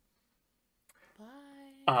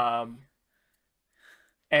 Bye.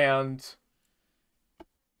 And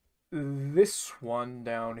this one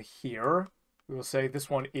down here, we will say this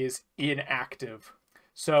one is inactive.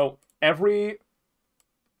 So every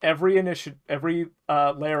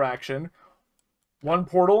layer action, one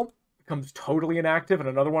portal becomes totally inactive and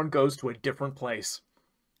another one goes to a different place.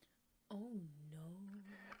 Oh no.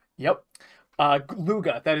 Yep.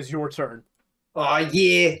 Luga, that is your turn. Oh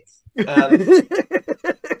yeah. Oh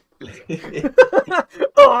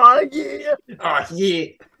yeah. Oh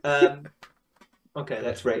yeah. Okay,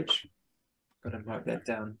 that's rage. Gotta mark that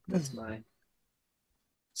down. That's my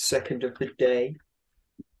second of the day.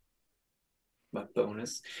 My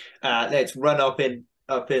bonus. Let's run up in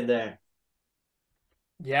there.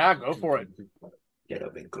 Yeah, go for it. Get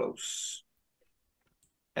up in close.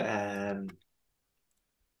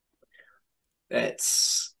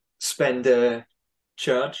 Let's spend a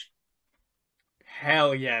charge.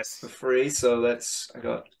 Hell yes. For free. So I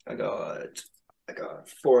got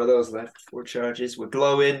 4 of those left. 4 charges. We're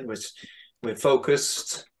glowing. We're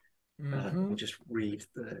focused. Let me just read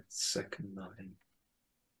the second line.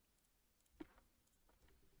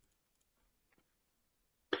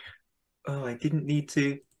 Oh, I didn't need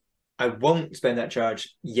to. I won't spend that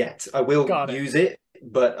charge yet. I will use it,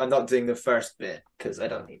 but I'm not doing the first bit because I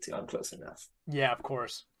don't need to. I'm close enough. Yeah, of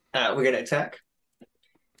course. We're gonna attack.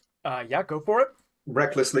 Yeah, go for it.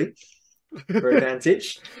 Recklessly. For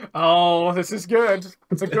advantage. Oh, this is good.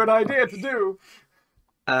 It's a good idea to do.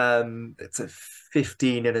 It's a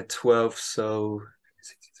 15 and a 12, so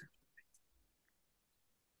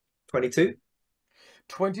 22.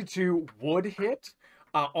 22 would hit.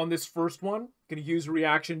 On this first one, gonna use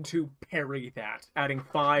reaction to parry that, adding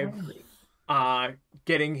 5,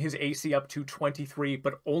 getting his AC up to 23,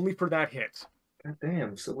 but only for that hit. God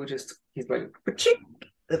damn! So he's like,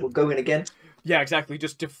 it'll go in again. Yeah, exactly.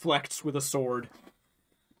 Just deflects with a sword.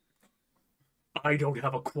 I don't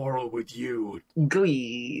have a quarrel with you.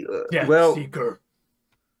 Glee. Death well, Seeker.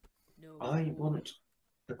 No. I want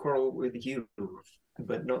a quarrel with you,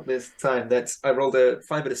 but not this time. I rolled a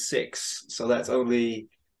 5 and a 6, so that's only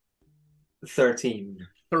 13.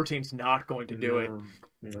 13's not going to do it.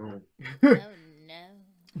 No. Oh no.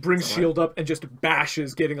 Brings shield up and just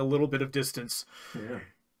bashes, getting a little bit of distance. Yeah.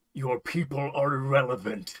 Your people are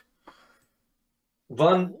irrelevant.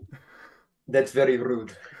 One, that's very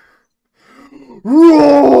rude.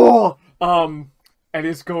 Roar! And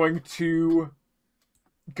is going to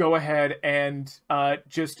go ahead and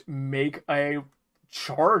just make a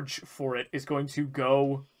charge for it. Is going to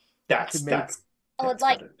go. I would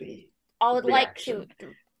like to.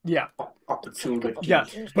 Yeah. Opportunity. Yeah.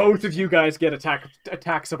 Both of you guys get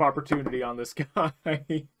attacks of opportunity on this guy.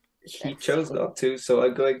 He chose not to, so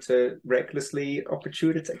I'm going to recklessly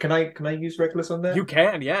opportunity. Can I use reckless on that? You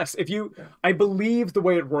can, yes. If you, I believe the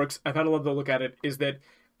way it works, I've had a little look at it, is that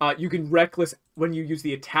you can reckless when you use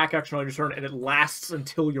the attack action on your turn, and it lasts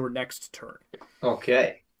until your next turn.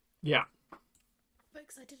 Okay. Yeah.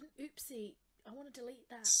 Folks, I didn't. Oopsie. I want to delete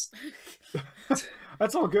that.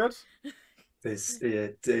 That's all good. There's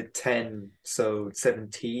 10, so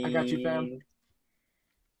 17. I got you, fam.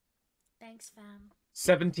 Thanks, fam.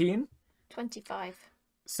 17? 25.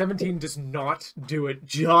 17 does not do it,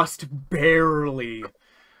 just barely.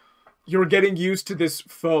 You're getting used to this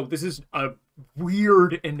foe. This is a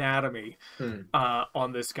weird anatomy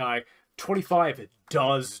on this guy. 25, it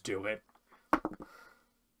does do it.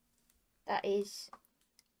 That is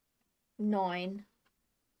 9.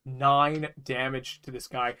 9 damage to this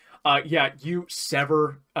guy. Yeah, you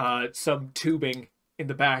sever some tubing in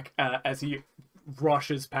the back as he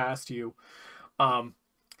rushes past you. And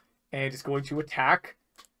is going to attack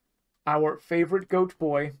our favorite goat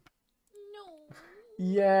boy. No.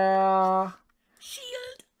 Yeah.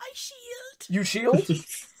 Shield! I shield! You shield?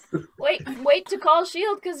 Wait to call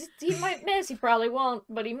shield, because he might miss. He probably won't,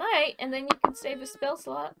 but he might, and then you can save a spell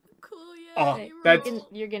slot. Cool, yeah. Oh, you that's- roll.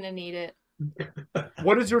 You're gonna need it.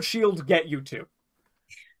 What does your shield get you to?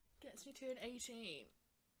 Gets me to an 18.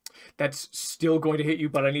 That's still going to hit you,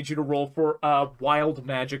 but I need you to roll for Wild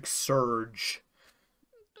Magic Surge.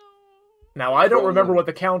 Now, I don't remember what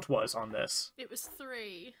the count was on this. It was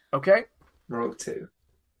 3. Okay? Roll 2.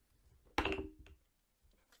 I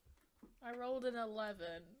rolled an 11.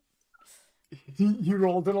 You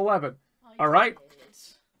rolled an 11. I All right. did.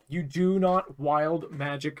 You do not Wild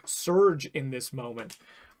Magic Surge in this moment.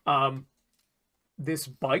 This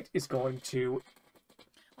bite is going to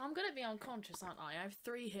I'm gonna be unconscious, aren't I? I have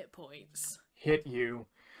 3 hit points. hit you.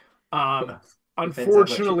 Depends how much it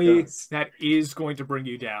Unfortunately, does. that is going to bring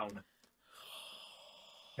you down.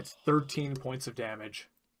 That's 13 points of damage.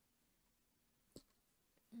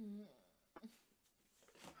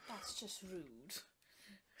 That's just rude.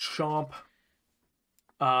 Chomp.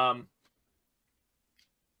 And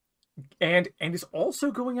is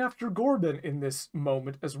also going after Gorbin in this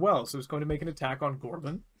moment as well. So it's going to make an attack on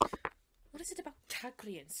Gorbin. What is it about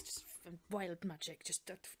Tagrians? Just wild magic, just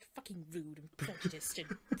fucking rude and prejudiced and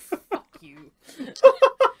fuck you.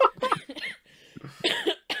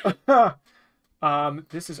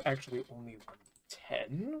 This is actually only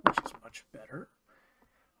 10, which is much better.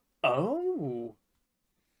 Oh.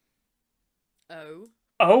 Oh.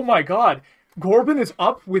 Oh my god. Gorbin is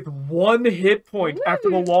up with 1 hit point after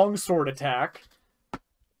the longsword attack.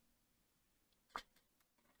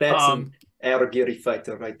 That's an Air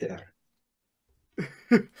fighter right there.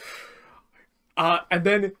 And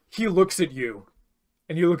then he looks at you,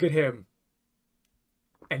 and you look at him,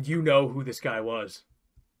 and you know who this guy was.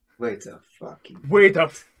 Wait a fucking... Wait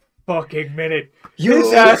a fucking minute. You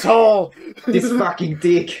This asshole! This fucking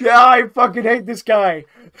dick! Yeah, I fucking hate this guy.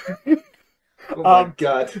 Oh my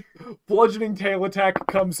god. Bludgeoning tail attack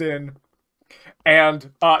comes in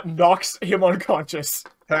and knocks him unconscious.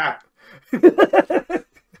 Ha! You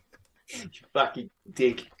fucking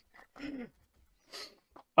dick.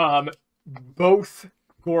 Both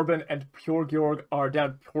Gorbin and Pure Georg are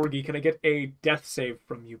down. Porgie, can I get a death save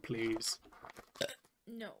from you, please?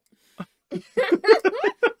 No.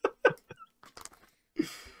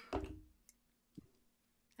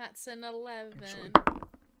 That's an 11.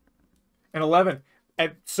 An 11.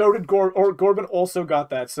 And so did Gorbin also got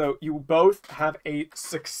that. So you both have a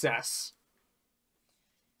success.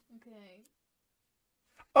 Okay.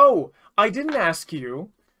 Oh, I didn't ask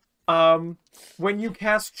you. When you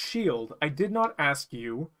cast Shield, I did not ask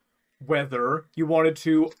you whether you wanted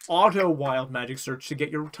to auto Wild Magic Search to get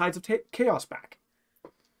your Tides of Chaos back.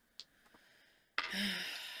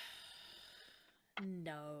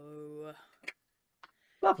 No.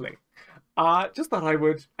 Lovely. Just thought I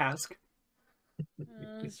would ask.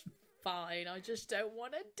 It's fine. I just don't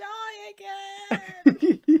want to die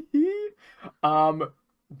again.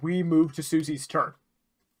 We move to Susie's turn.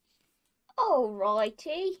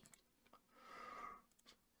 Alrighty.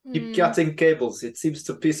 Keep cutting cables. It seems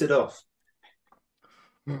to piss it off.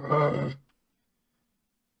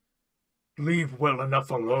 Leave well enough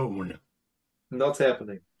alone. Not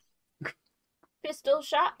happening. Pistol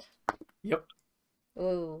shot. Yep.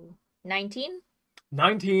 Ooh. 19?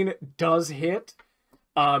 19 does hit.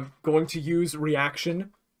 Going to use reaction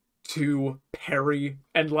to parry,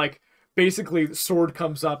 and like basically the sword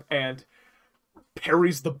comes up and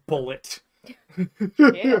parries the bullet.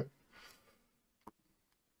 Yeah.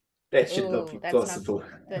 That should Ooh, not be that's possible.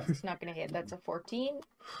 That's not gonna hit. That's a 14.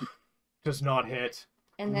 Does not hit.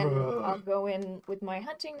 And then I'll go in with my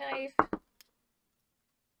hunting knife.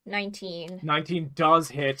 19. 19 does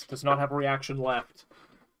hit. Does not have a reaction left.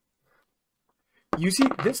 You see,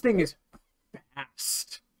 this thing is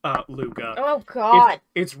fast, Luga. Oh god.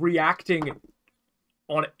 It's reacting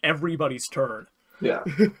on everybody's turn. Yeah.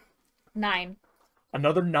 9.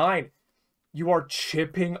 Another 9. You are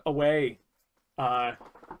chipping away at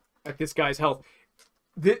this guy's health.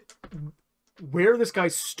 Where this guy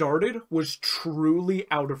started was truly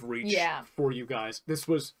out of reach for you guys. This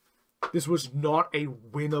was not a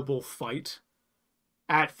winnable fight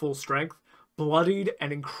at full strength. Bloodied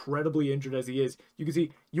and incredibly injured as he is, you can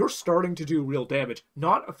see you're starting to do real damage.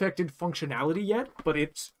 Not affected functionality yet, but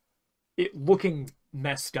it looking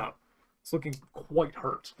messed up. It's looking quite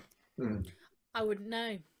hurt. I wouldn't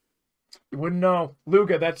know. You wouldn't know.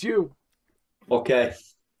 Luga, that's you. Okay.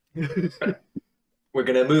 We're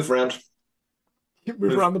gonna move around.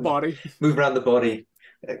 Move around the body. Move around the body.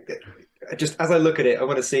 Just as I look at it, I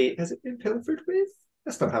want to see, has it been pilfered with?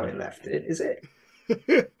 That's not how it left it, is it?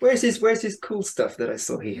 Where's his cool stuff that I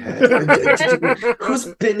saw he had? Who's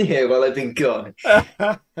been here while I've been gone?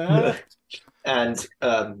 And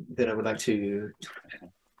then I would like to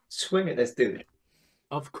swing at this dude.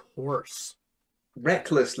 Of course.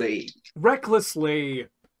 Recklessly. Recklessly.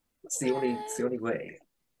 It's the only way.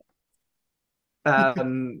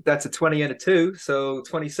 That's a 20 and a 2, so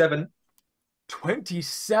 27.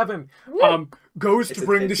 27. Woo! Goes to It's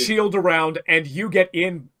bring the it's- shield around, and you get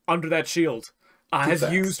in under that shield. Has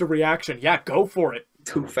fast. used a reaction. Yeah, go for it.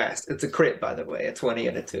 Too fast. It's a crit, by the way, a 20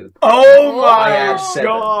 and a 2. Oh I my add 7.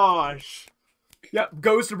 gosh. Yeah,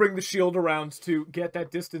 goes to bring the shield around to get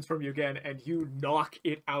that distance from you again, and you knock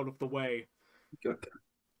it out of the way. Good.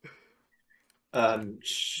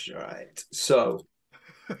 Right. So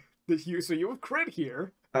So you have crit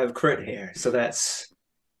here. I have crit here, so that's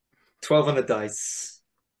 12 on the dice,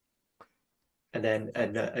 and then a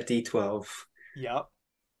d12. Yep.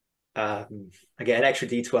 Again, extra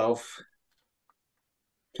d12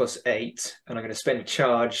 plus 8, and I'm going to spend a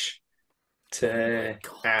charge to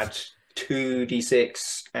add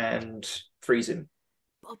 2d6 and freeze him.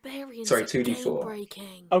 Barbarians. Sorry, are 2d4.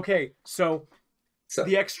 game-breaking. Okay, so So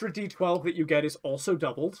the extra d12 that you get is also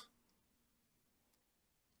doubled.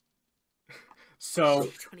 So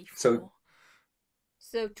 24.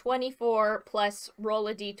 So 24 plus roll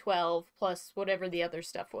a d12 plus whatever the other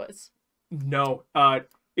stuff was. no,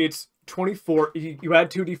 it's 24. You add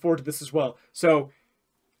 2d4 to this as well. So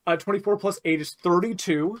 24 plus 8 is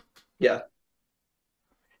 32. yeah.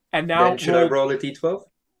 And now Then should I roll a d12?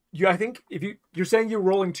 I think if you're saying you're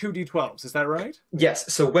rolling 2 d12s, is that right?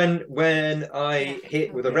 Yes. So when I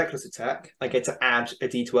hit with a Okay. reckless attack, I get to add a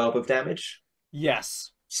d12 of damage.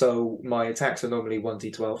 Yes. So my attacks are normally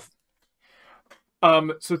 1d12.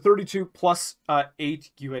 So 32 plus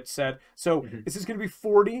 8 you had said. So Mhm. this is going to be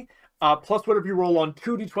 40 plus whatever you roll on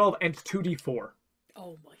 2d12 and 2d4.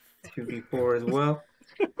 Oh my. 2d4 as well.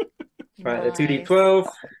 Right, the Nice. 2d12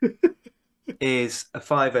 is a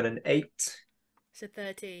 5 and an 8, So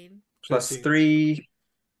 13, plus 13. 3,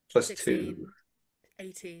 plus 16, 2.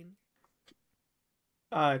 18.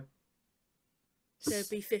 Uh, So it'd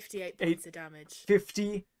be 58 Eight. points of damage.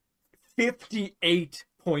 58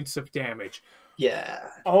 points of damage. Yeah.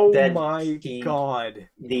 Oh Then my he- god.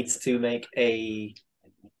 Needs to make a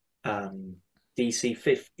DC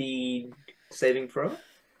 15 saving throw.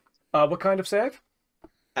 What kind of save?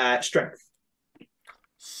 Strength.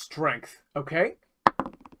 Strength. Okay.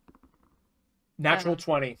 Natural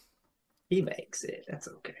 20. He makes it. That's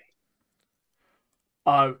okay.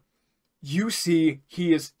 You see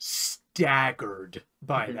he is staggered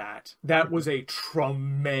by Mhm. that. That was a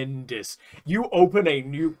tremendous. You open a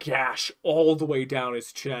new gash all the way down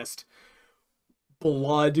his chest.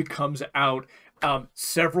 Blood comes out.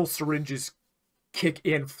 Several syringes kick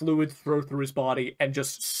in, fluid flow through his body and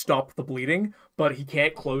just stop the bleeding, but he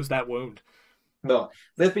can't close that wound. No,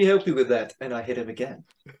 let me help you with that. And I hit him again.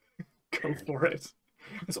 Go for it.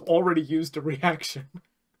 It's already used a reaction.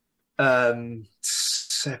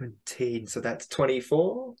 17, so that's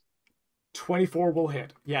 24. 24 will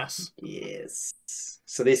hit. Yes. Yes.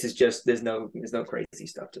 So this is just there's no crazy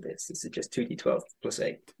stuff to this. This is just 2d12 plus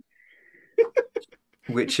 8.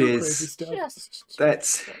 Which Crazy is stuff. Just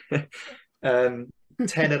that's 10 and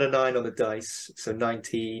a 9 on the dice, so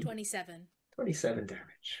 19, 27. 27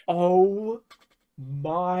 damage. Oh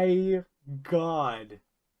my god.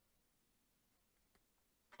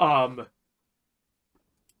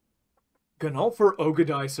 Ganulfer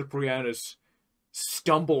Ogadai Ciprianus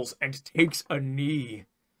stumbles and takes a knee,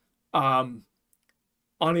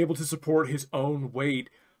 unable to support his own weight,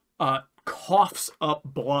 coughs up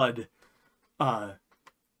blood,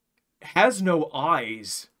 has no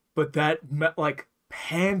eyes, but that like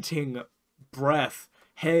panting breath,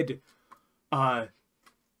 head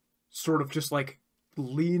sort of just like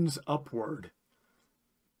leans upward.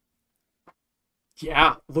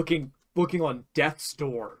 Yeah, looking on death's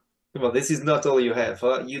door. Well, this is not all you have,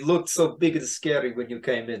 huh? You looked so big and scary when you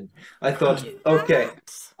came in. I thought, okay,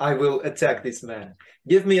 I will attack this man.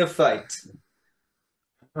 Give me a fight.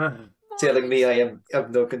 Telling me I am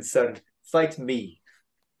of no concern. Fight me.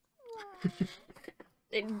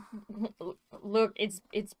 Look,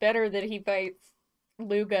 it's better that he fights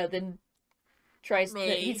Luga than tries.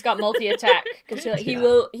 Me. He's got multi attack because he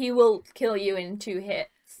will kill you in 2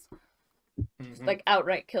 hits, like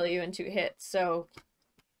outright kill you in 2 hits. So,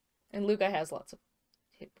 and Luga has lots of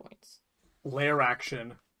hit points. Lair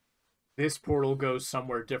action. This portal goes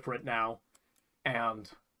somewhere different now, and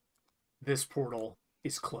this portal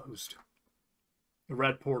is closed. The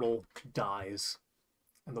red portal dies,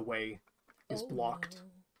 and the way is blocked.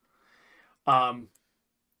 No.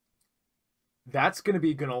 That's gonna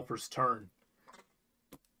be Gunulfer's turn.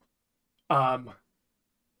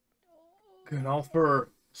 Gunulfer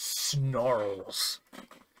snarls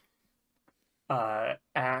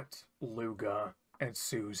at Luga and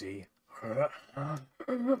Suzie.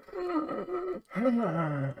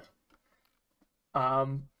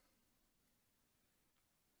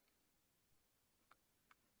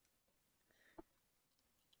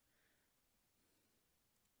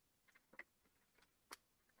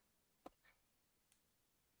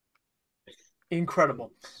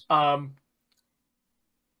 Incredible.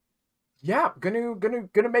 Yeah,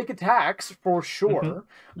 gonna make attacks for sure.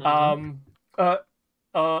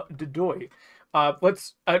 Dedoy.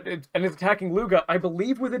 Let's and it's attacking Luga, I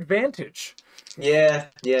believe, with advantage. Yeah,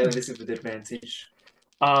 this is with advantage.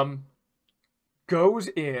 Goes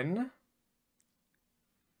in,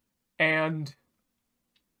 and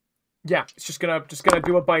yeah, it's just gonna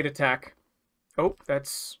do a bite attack. Oh,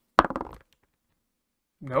 that's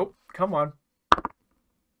nope. Come on,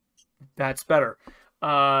 that's better.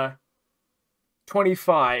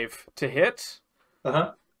 25 to hit.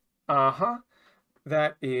 That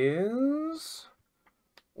is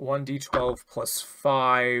 1d12 plus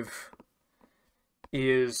 5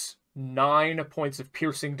 is 9 points of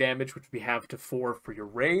piercing damage, which we have to 4 for your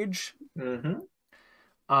rage.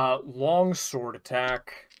 Long sword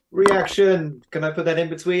attack. Reaction. Can I put that in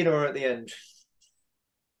between or at the end?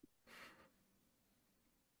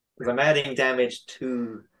 Because I'm adding damage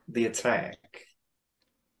to the attack.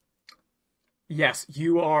 Yes,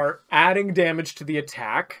 you are adding damage to the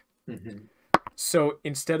attack. So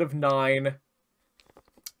instead of 9,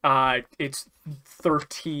 it's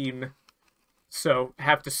 13. So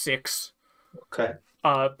half to 6. Okay.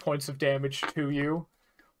 Points of damage to you.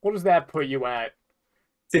 What does that put you at?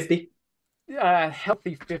 50.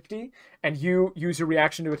 Healthy 50. And you use your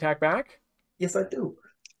reaction to attack back? Yes, I do.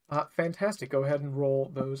 Fantastic. Go ahead and roll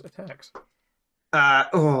those attacks.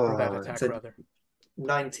 Or that attack, rather.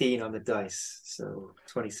 19 on the dice, so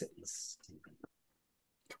 26.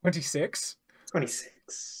 26?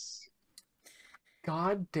 26.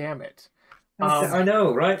 God damn it. I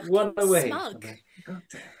know, right? One away. Smug. God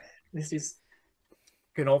damn it. This is...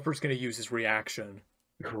 Gunulfer's going to use his reaction.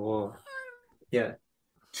 Cool. Yeah.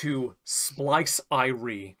 To splice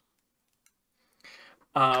Irie.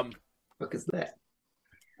 What is that?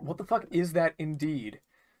 What the fuck is that indeed?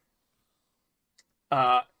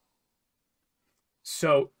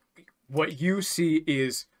 So what you see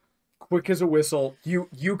is quick as a whistle.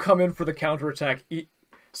 You come in for the counterattack.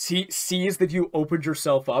 Sees that you opened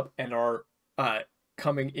yourself up and are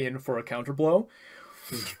coming in for a counterblow.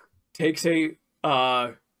 Takes a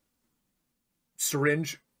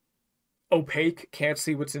syringe, opaque, can't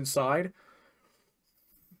see what's inside,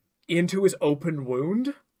 into his open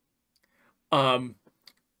wound. Pops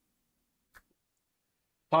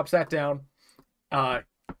that down.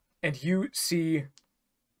 And you see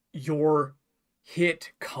your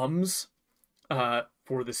hit comes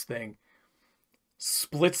for this thing.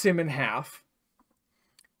 Splits him in half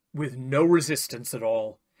with no resistance at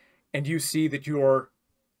all. And you see that your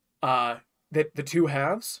that the two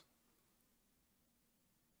halves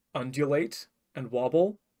undulate and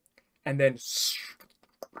wobble, and then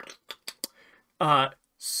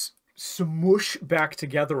smush back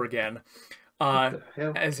together again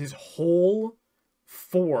as his whole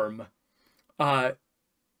form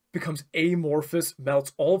becomes amorphous,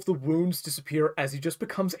 melts, all of the wounds disappear as he just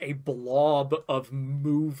becomes a blob of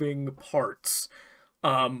moving parts.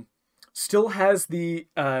 Still has the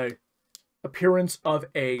appearance of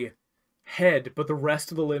a head, but the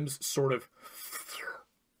rest of the limbs sort of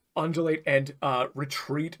undulate and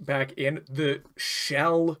retreat back in. The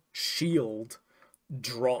shell shield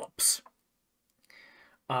drops.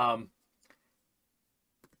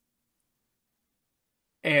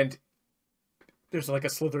 And there's like a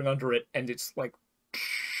slithering under it, and it's like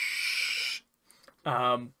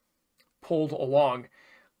pulled along.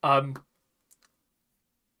 And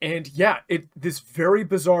yeah, this very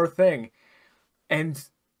bizarre thing. And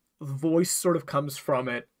the voice sort of comes from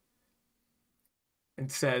it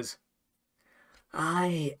and says,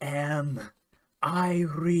 I am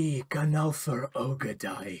Irie Gunulfer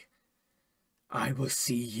Ogadai. I will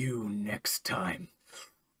see you next time.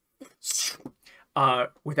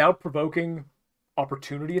 Without provoking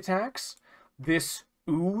opportunity attacks, this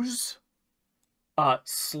ooze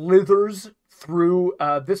slithers through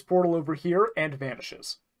this portal over here and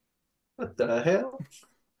vanishes. What the hell?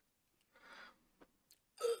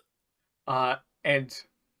 And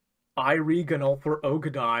Irie Ganulfer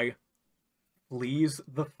Ogadai flees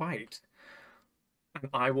the fight. And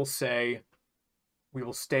I will say we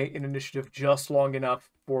will stay in initiative just long enough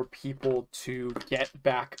for people to get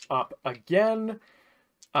back up again.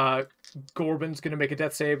 Gorbin's going to make a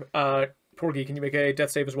death save. Porgie, can you make a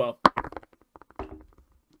death save as well?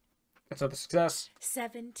 That's another success.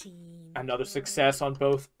 17. Another success on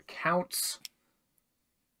both counts.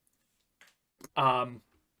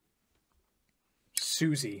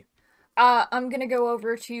 Suzie. I'm gonna go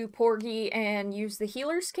over to Porgie and use the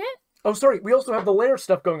healer's kit. Oh, sorry. We also have the lair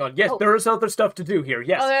stuff going on. Yes, Oh. there is other stuff to do here.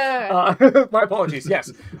 Yes. Oh, yeah. My apologies.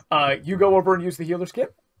 Yes. You go over and use the healer's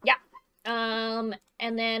kit. Yeah. And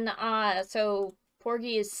then, so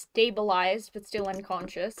Porgie is stabilized but still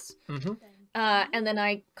unconscious. Mm-hmm. And then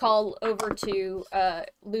I call over to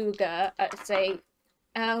Luga, say,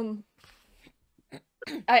 I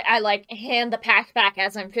like hand the pack back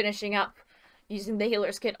as I'm finishing up using the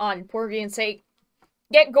healer's kit on Porgie and say,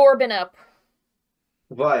 get Gorbin up,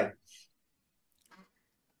 Why?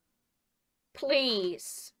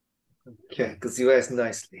 please. Okay, because you asked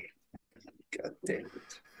nicely. God damn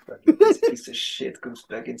it. Fucking this piece of shit comes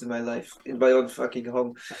back into my life, in my own fucking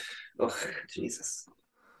home. Oh, Jesus.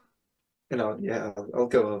 You know, yeah, I'll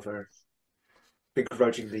go over.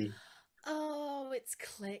 Begrudgingly. Oh, it's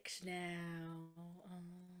clicked now.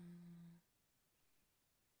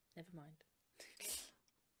 Never mind.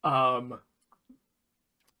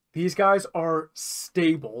 These guys are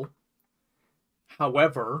stable.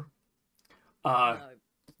 However, No.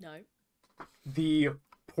 the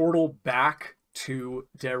portal back to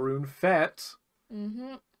Darun Fet.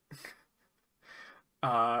 Mm-hmm.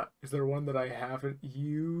 Is there one that I haven't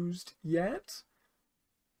used yet?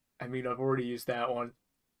 I mean, I've already used that one.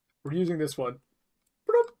 We're using this one.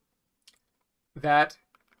 Bloop. That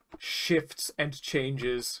shifts and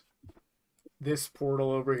changes. This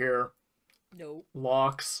portal over here No.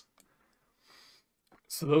 locks.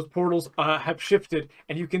 So those portals have shifted,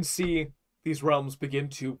 and you can see these realms begin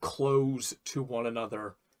to close to one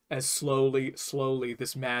another as slowly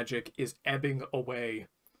this magic is ebbing away.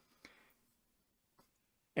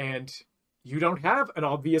 And you don't have an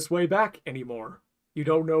obvious way back anymore. You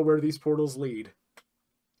don't know where these portals lead.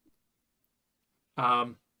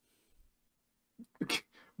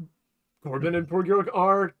 Corbin and Porgie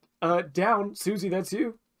are down. Suzie, that's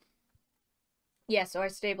you. Yeah, so I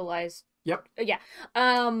stabilized. Yep. Yeah.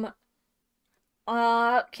 Can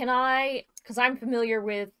I, because I'm familiar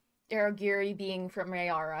with Aragiri being from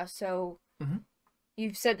Reyara, so Mhm.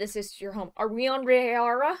 you've said this is your home. Are we on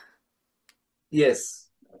Reyara? Yes.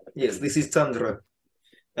 Yes, this is Tundra.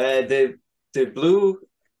 The blue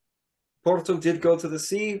portal did go to the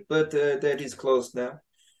sea, but that is closed now.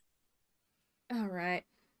 All right.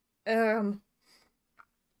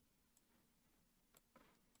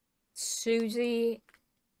 Suzie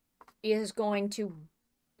is going to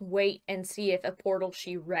wait and see if a portal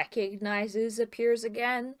she recognizes appears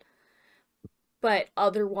again. But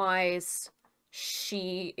otherwise,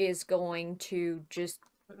 she is going to just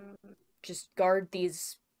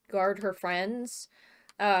guard her friends,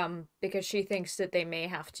 because she thinks that they may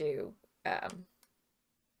have to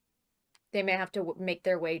make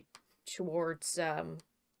their way towards,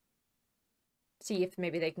 see if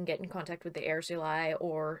maybe they can get in contact with the Erzuli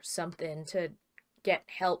or something to get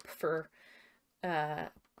help for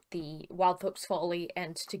the Wild Folks Folly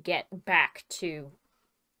and to get back to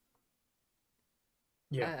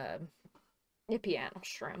Piano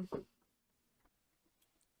Shrimp.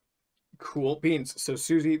 Cool beans. So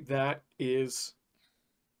Suzie, that is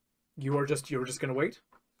you were just gonna wait?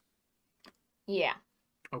 Yeah.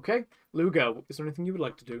 Okay. Luga, is there anything you would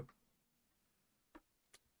like to do?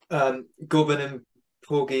 Gorbin and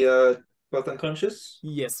Porgie are both unconscious?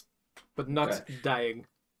 Yes. But not Okay. dying.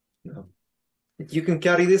 No. You can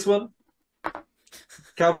carry this one,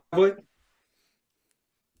 cowboy.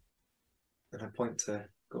 And I point to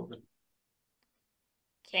Gorbin.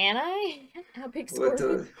 Can I? How big's What,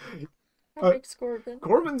 Corbin? How big's Corbin?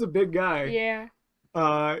 Corbin's a big guy. Yeah.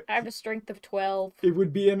 I have a strength of 12. It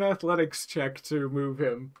would be an athletics check to move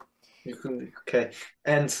him. you can, okay.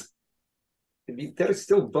 And there is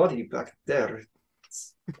still body back there.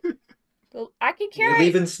 Well, I can You carry.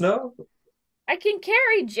 leave in snow? I can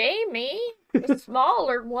carry Jamie, the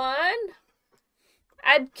smaller one.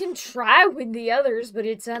 I can try with the others, but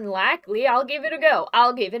it's unlikely. I'll give it a go.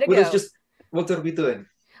 Well, it's just, what are we doing?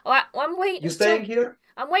 I'm waiting. You staying here?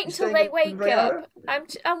 I'm waiting You until staying they in wake Reyara? up.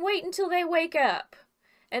 I'm waiting until they wake up,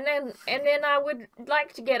 and then I would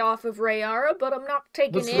like to get off of Reyara, but I'm not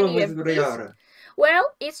taking What's wrong any with of this. Reyara?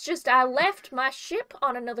 Well, it's just I left my ship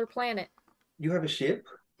on another planet. You have a ship?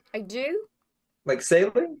 I do? Like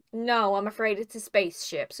sailing? No, I'm afraid it's a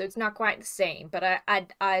spaceship, so it's not quite the same. But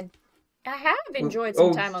I have enjoyed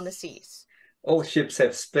some time on the seas. All ships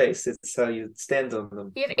have space. It's how you stand on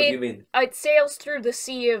them. It What do you mean? it sails through the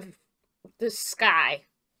sea of the sky.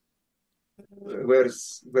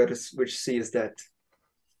 Which sea is that?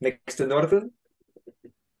 Next to Northern?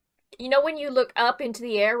 You know when you look up into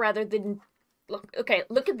the air rather than look. Okay,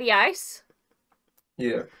 look at the ice.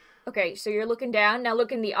 Yeah. Okay, so you're looking down. Now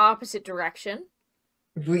look in the opposite direction.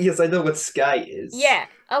 Well, yes, I know what sky is. Yeah,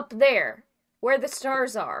 up there, where the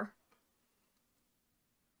stars are.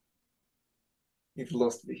 You've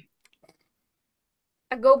lost me.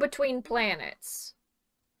 I go between planets.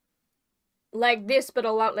 Like this, but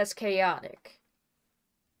a lot less chaotic.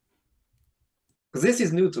 Because this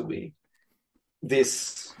is new to me.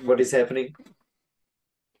 What is happening?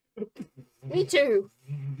 Me too.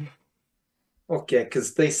 Okay,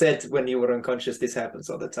 because they said when you were unconscious, this happens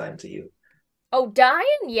all the time to you. Oh, dying?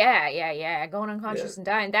 Yeah. Going unconscious and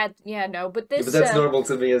dying. That, yeah, no. But Yeah, this. but that's normal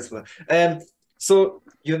to me as well. So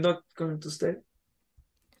you're not going to stay?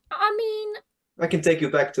 I mean, I can take you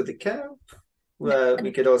back to the camp.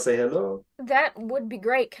 We could all say hello. that would be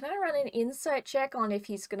great. Can I run an insight check on if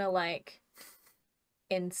he's gonna, like,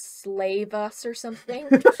 enslave us or something?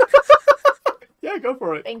 Yeah, go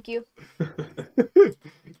for it. Thank you.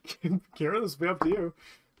 Kieran, this will be up to you.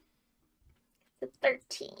 It's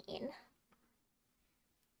 13.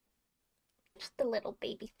 Just a little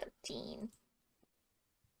baby 13.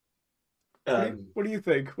 What do you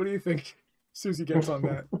think? What do you think Suzie gets on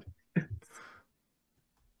that?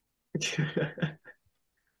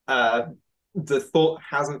 The thought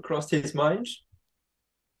hasn't crossed his mind.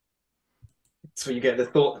 So you get the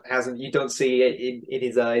thought hasn't. You don't see it in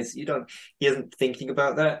his eyes. He isn't thinking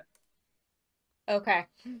about that. Okay.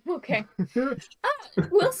 Okay.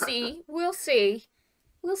 We'll see. We'll see.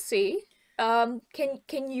 We'll see. Can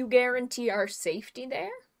you guarantee our safety there?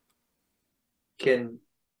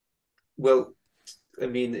 Well, I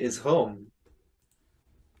mean, is home.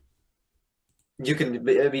 You can.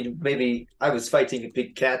 I mean, maybe I was fighting a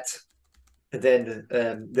big cat, and then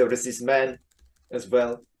there was this man as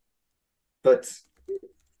well. But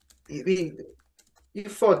I mean, you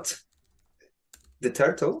fought the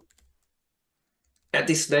turtle and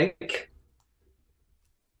the snake.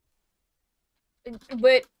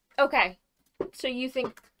 But okay. So you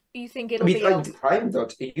think it'll be I'm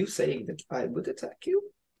not. Are you saying that I would attack you?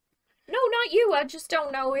 No, not you. I just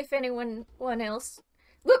don't know if anyone else.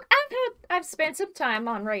 Look, I've spent some time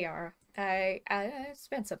on Reyara. I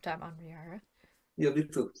spent some time on Reyara. Yeah, me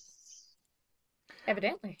too.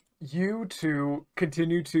 Evidently. You two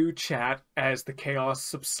continue to chat as the chaos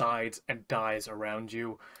subsides and dies around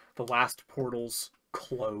you. The last portals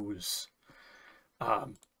close.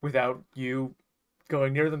 Without you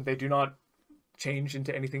going near them, they do not change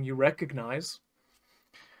into anything you recognize.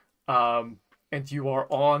 And you are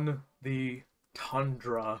on the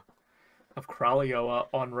tundra of Kralioa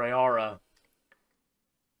on Reyara.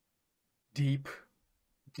 Deep,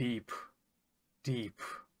 deep, deep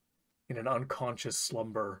in an unconscious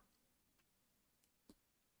slumber.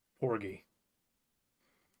 Porgie,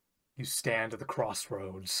 you stand at the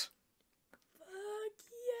crossroads. Fuck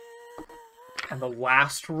yeah! And the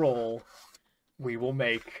last roll we will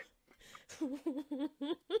make.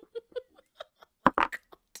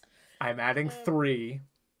 I'm adding 3.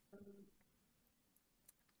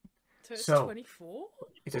 So it's 24?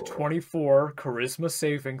 It's a 24 charisma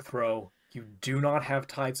saving throw. You do not have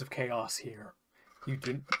Tides of Chaos here. You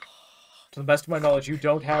do, to the best of my knowledge, you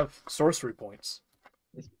don't have sorcery points.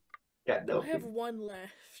 Yeah, no. I have 1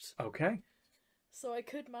 left. Okay. So I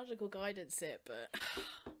could magical guidance it, but...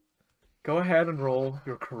 Go ahead and roll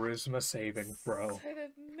your charisma saving throw. So the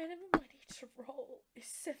minimum I need to roll is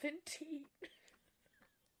 17.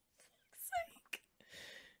 Fuck's sake.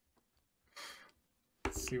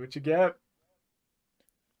 Let's see what you get.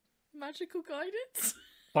 Magical guidance?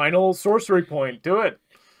 Final sorcery point. Do it.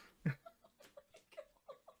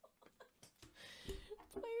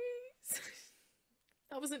 Please.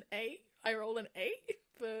 That was an 8. I rolled an 8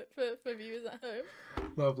 for viewers at home.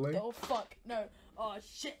 Lovely. Oh fuck, no. Oh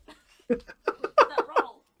shit. That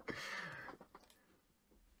roll.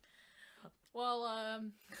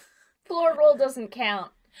 Well, Floor roll doesn't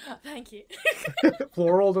count. thank you.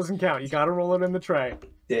 Floor roll doesn't count. You gotta roll it in the tray.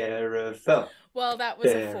 There fell. Well, that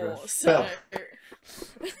was a 4, so...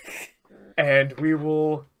 And we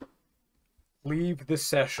will leave the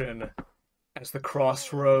session as the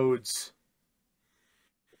crossroads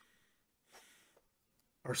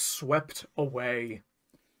are swept away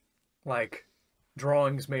like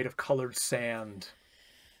drawings made of colored sand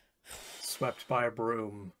swept by a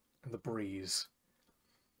broom and the breeze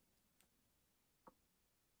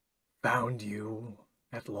found you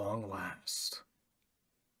at long last.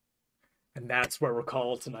 And that's where we'll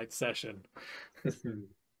call tonight's session.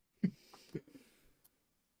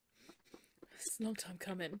 It's a long time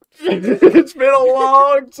coming. It's been a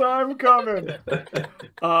long time coming.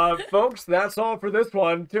 Folks, that's all for this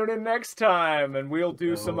one. Tune in next time, and we'll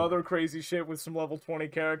do some other crazy shit with some level 20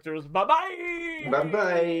 characters. Bye-bye!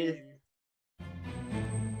 Bye-bye!